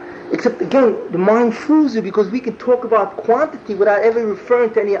 Except again, the mind fools you because we can talk about quantity without ever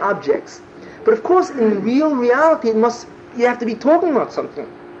referring to any objects. But of course, in real reality, you have to be talking about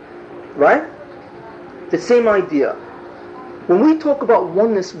something. Right? The same idea. When we talk about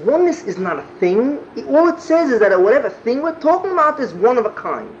oneness is not a thing. All it says is that whatever thing we're talking about is one of a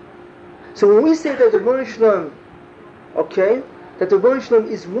kind. So when we say that the Rebbeinu Shalom, that the Rebbeinu Shalom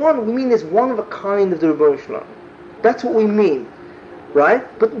is one, we mean there's one of a kind of the Rebbeinu Shalom. That's what we mean, right?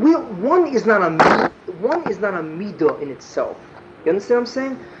 But one is not a midah in itself. You understand what I'm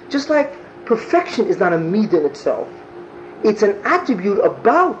saying? Just like perfection is not a midah in itself. It's an attribute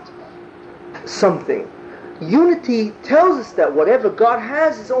about something. Unity tells us that whatever God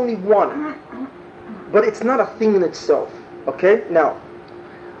has is only one, but it's not a thing in itself. Okay? Now,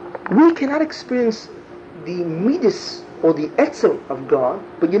 we cannot experience the midas or the etzem of God,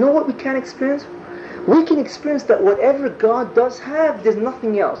 but you know what we can experience? We can experience that whatever God does have, there's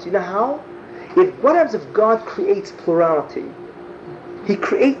nothing else. You know how? What happens if God creates plurality? He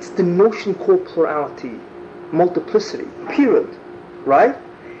creates the notion called plurality, multiplicity, period. Right?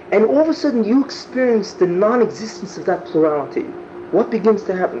 And all of a sudden you experience the non-existence of that plurality. What begins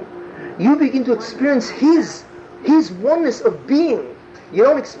to happen? You begin to experience His oneness of being. You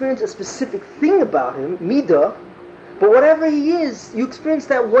don't experience a specific thing about Him, midah, but whatever He is, you experience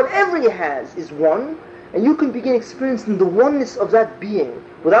that whatever He has is one, and you can begin experiencing the oneness of that being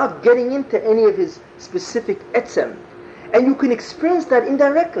without getting into any of His specific etzem. And you can experience that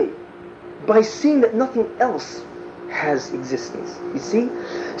indirectly by seeing that nothing else has existence. You see?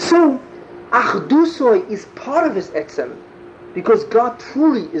 So, Achdusoi is part of His etzem because God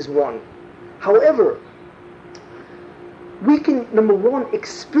truly is one. However, we can, number one,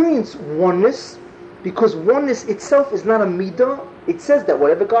 experience oneness because oneness itself is not a midah. It says that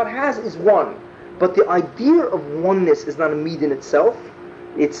whatever God has is one. But the idea of oneness is not a midah in itself.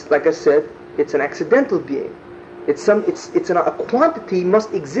 It's, like I said, it's an accidental being. It's a quantity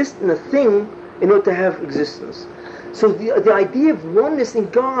must exist in a thing in order to have existence. So the idea of oneness in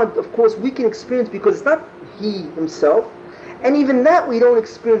God, of course, we can experience because it's not He Himself, and even that we don't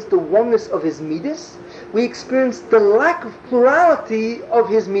experience the oneness of His midas. We experience the lack of plurality of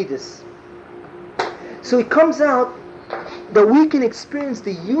His midas. So it comes out that we can experience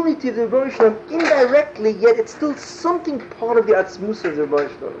the unity of the Rebbeinu Shalom indirectly, yet it's still something part of the Atzmus of the Rebbeinu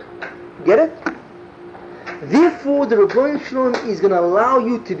Shalom. Get it? Therefore, the Rebbeinu Shalom is going to allow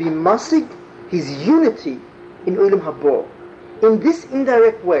you to be masig His unity in Olam Haba, in this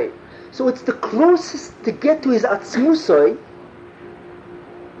indirect way. So it's the closest to get to His Atzmusai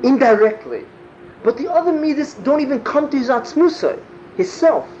indirectly. But the other midas don't even come to His Atzmusai, His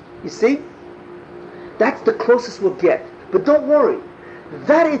self. You see? That's the closest we'll get. But don't worry,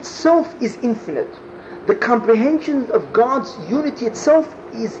 that itself is infinite. The comprehension of God's unity itself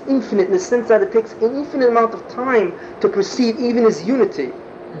is infinite in the sense that it takes an infinite amount of time to perceive even His unity.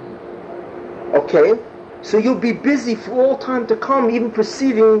 Okay? So you'll be busy for all time to come even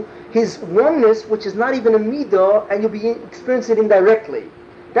perceiving His oneness, which is not even a midah, and you'll be experiencing it indirectly.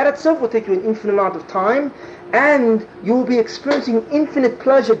 That itself will take you an infinite amount of time, and you will be experiencing infinite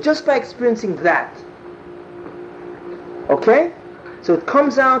pleasure just by experiencing that. Okay? So it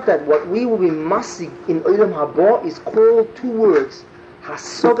comes out that what we will be masig in Olam Haba is called two words,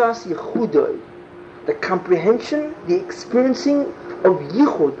 Hasogas Yichudoi, the comprehension, the experiencing of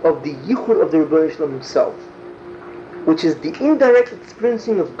Yichud, of the Yichud of the Rebbeinu Shalom Himself, which is the indirect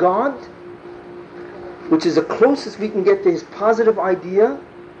experiencing of God, which is the closest we can get to His positive idea.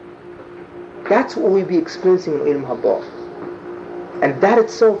 That's what we'll be experiencing in Olam Haba. And that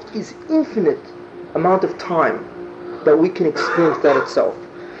itself is infinite amount of time that we can experience that itself.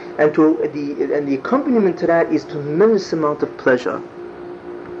 And the accompaniment to that is tremendous amount of pleasure.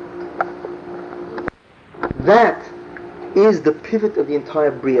 That is the pivot of the entire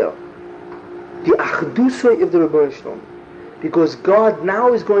Bria. The Achdusoi of the Rebbeinu Shalom. Because God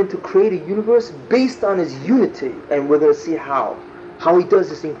now is going to create a universe based on His unity, and we're going to see how He does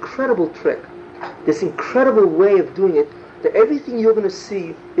this incredible trick, this incredible way of doing it, that everything you're going to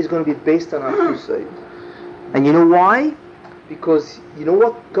see is going to be based on Achdusoi. And you know why? Because you know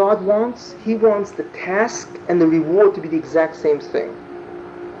what God wants? He wants the task and the reward to be the exact same thing.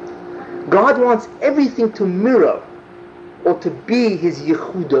 God wants everything to mirror or to be His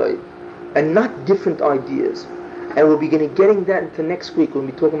Yechudai and not different ideas. And we'll be getting that into next week when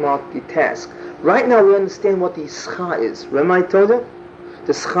we talk about the task. Right now we understand what the Ischa is. Remember I told you?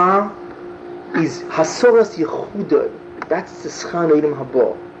 The Ischa is Hasoras Yechudai. That's the Ischa in Olam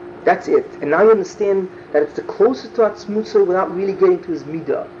Haba. That's it. And now you understand that it's the closest to Atzmusah without really getting to His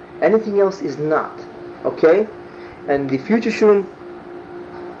midah. Anything else is not. Okay? And the future Shurim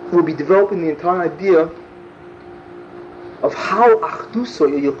will be developing the entire idea of how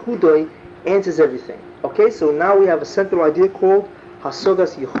Achdusoi or Yechudoi answers everything. Okay? So now we have a central idea called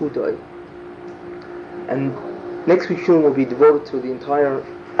Hasogas Yechudoi. And next week's Shurim will be devoted to the entire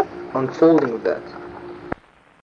unfolding of that.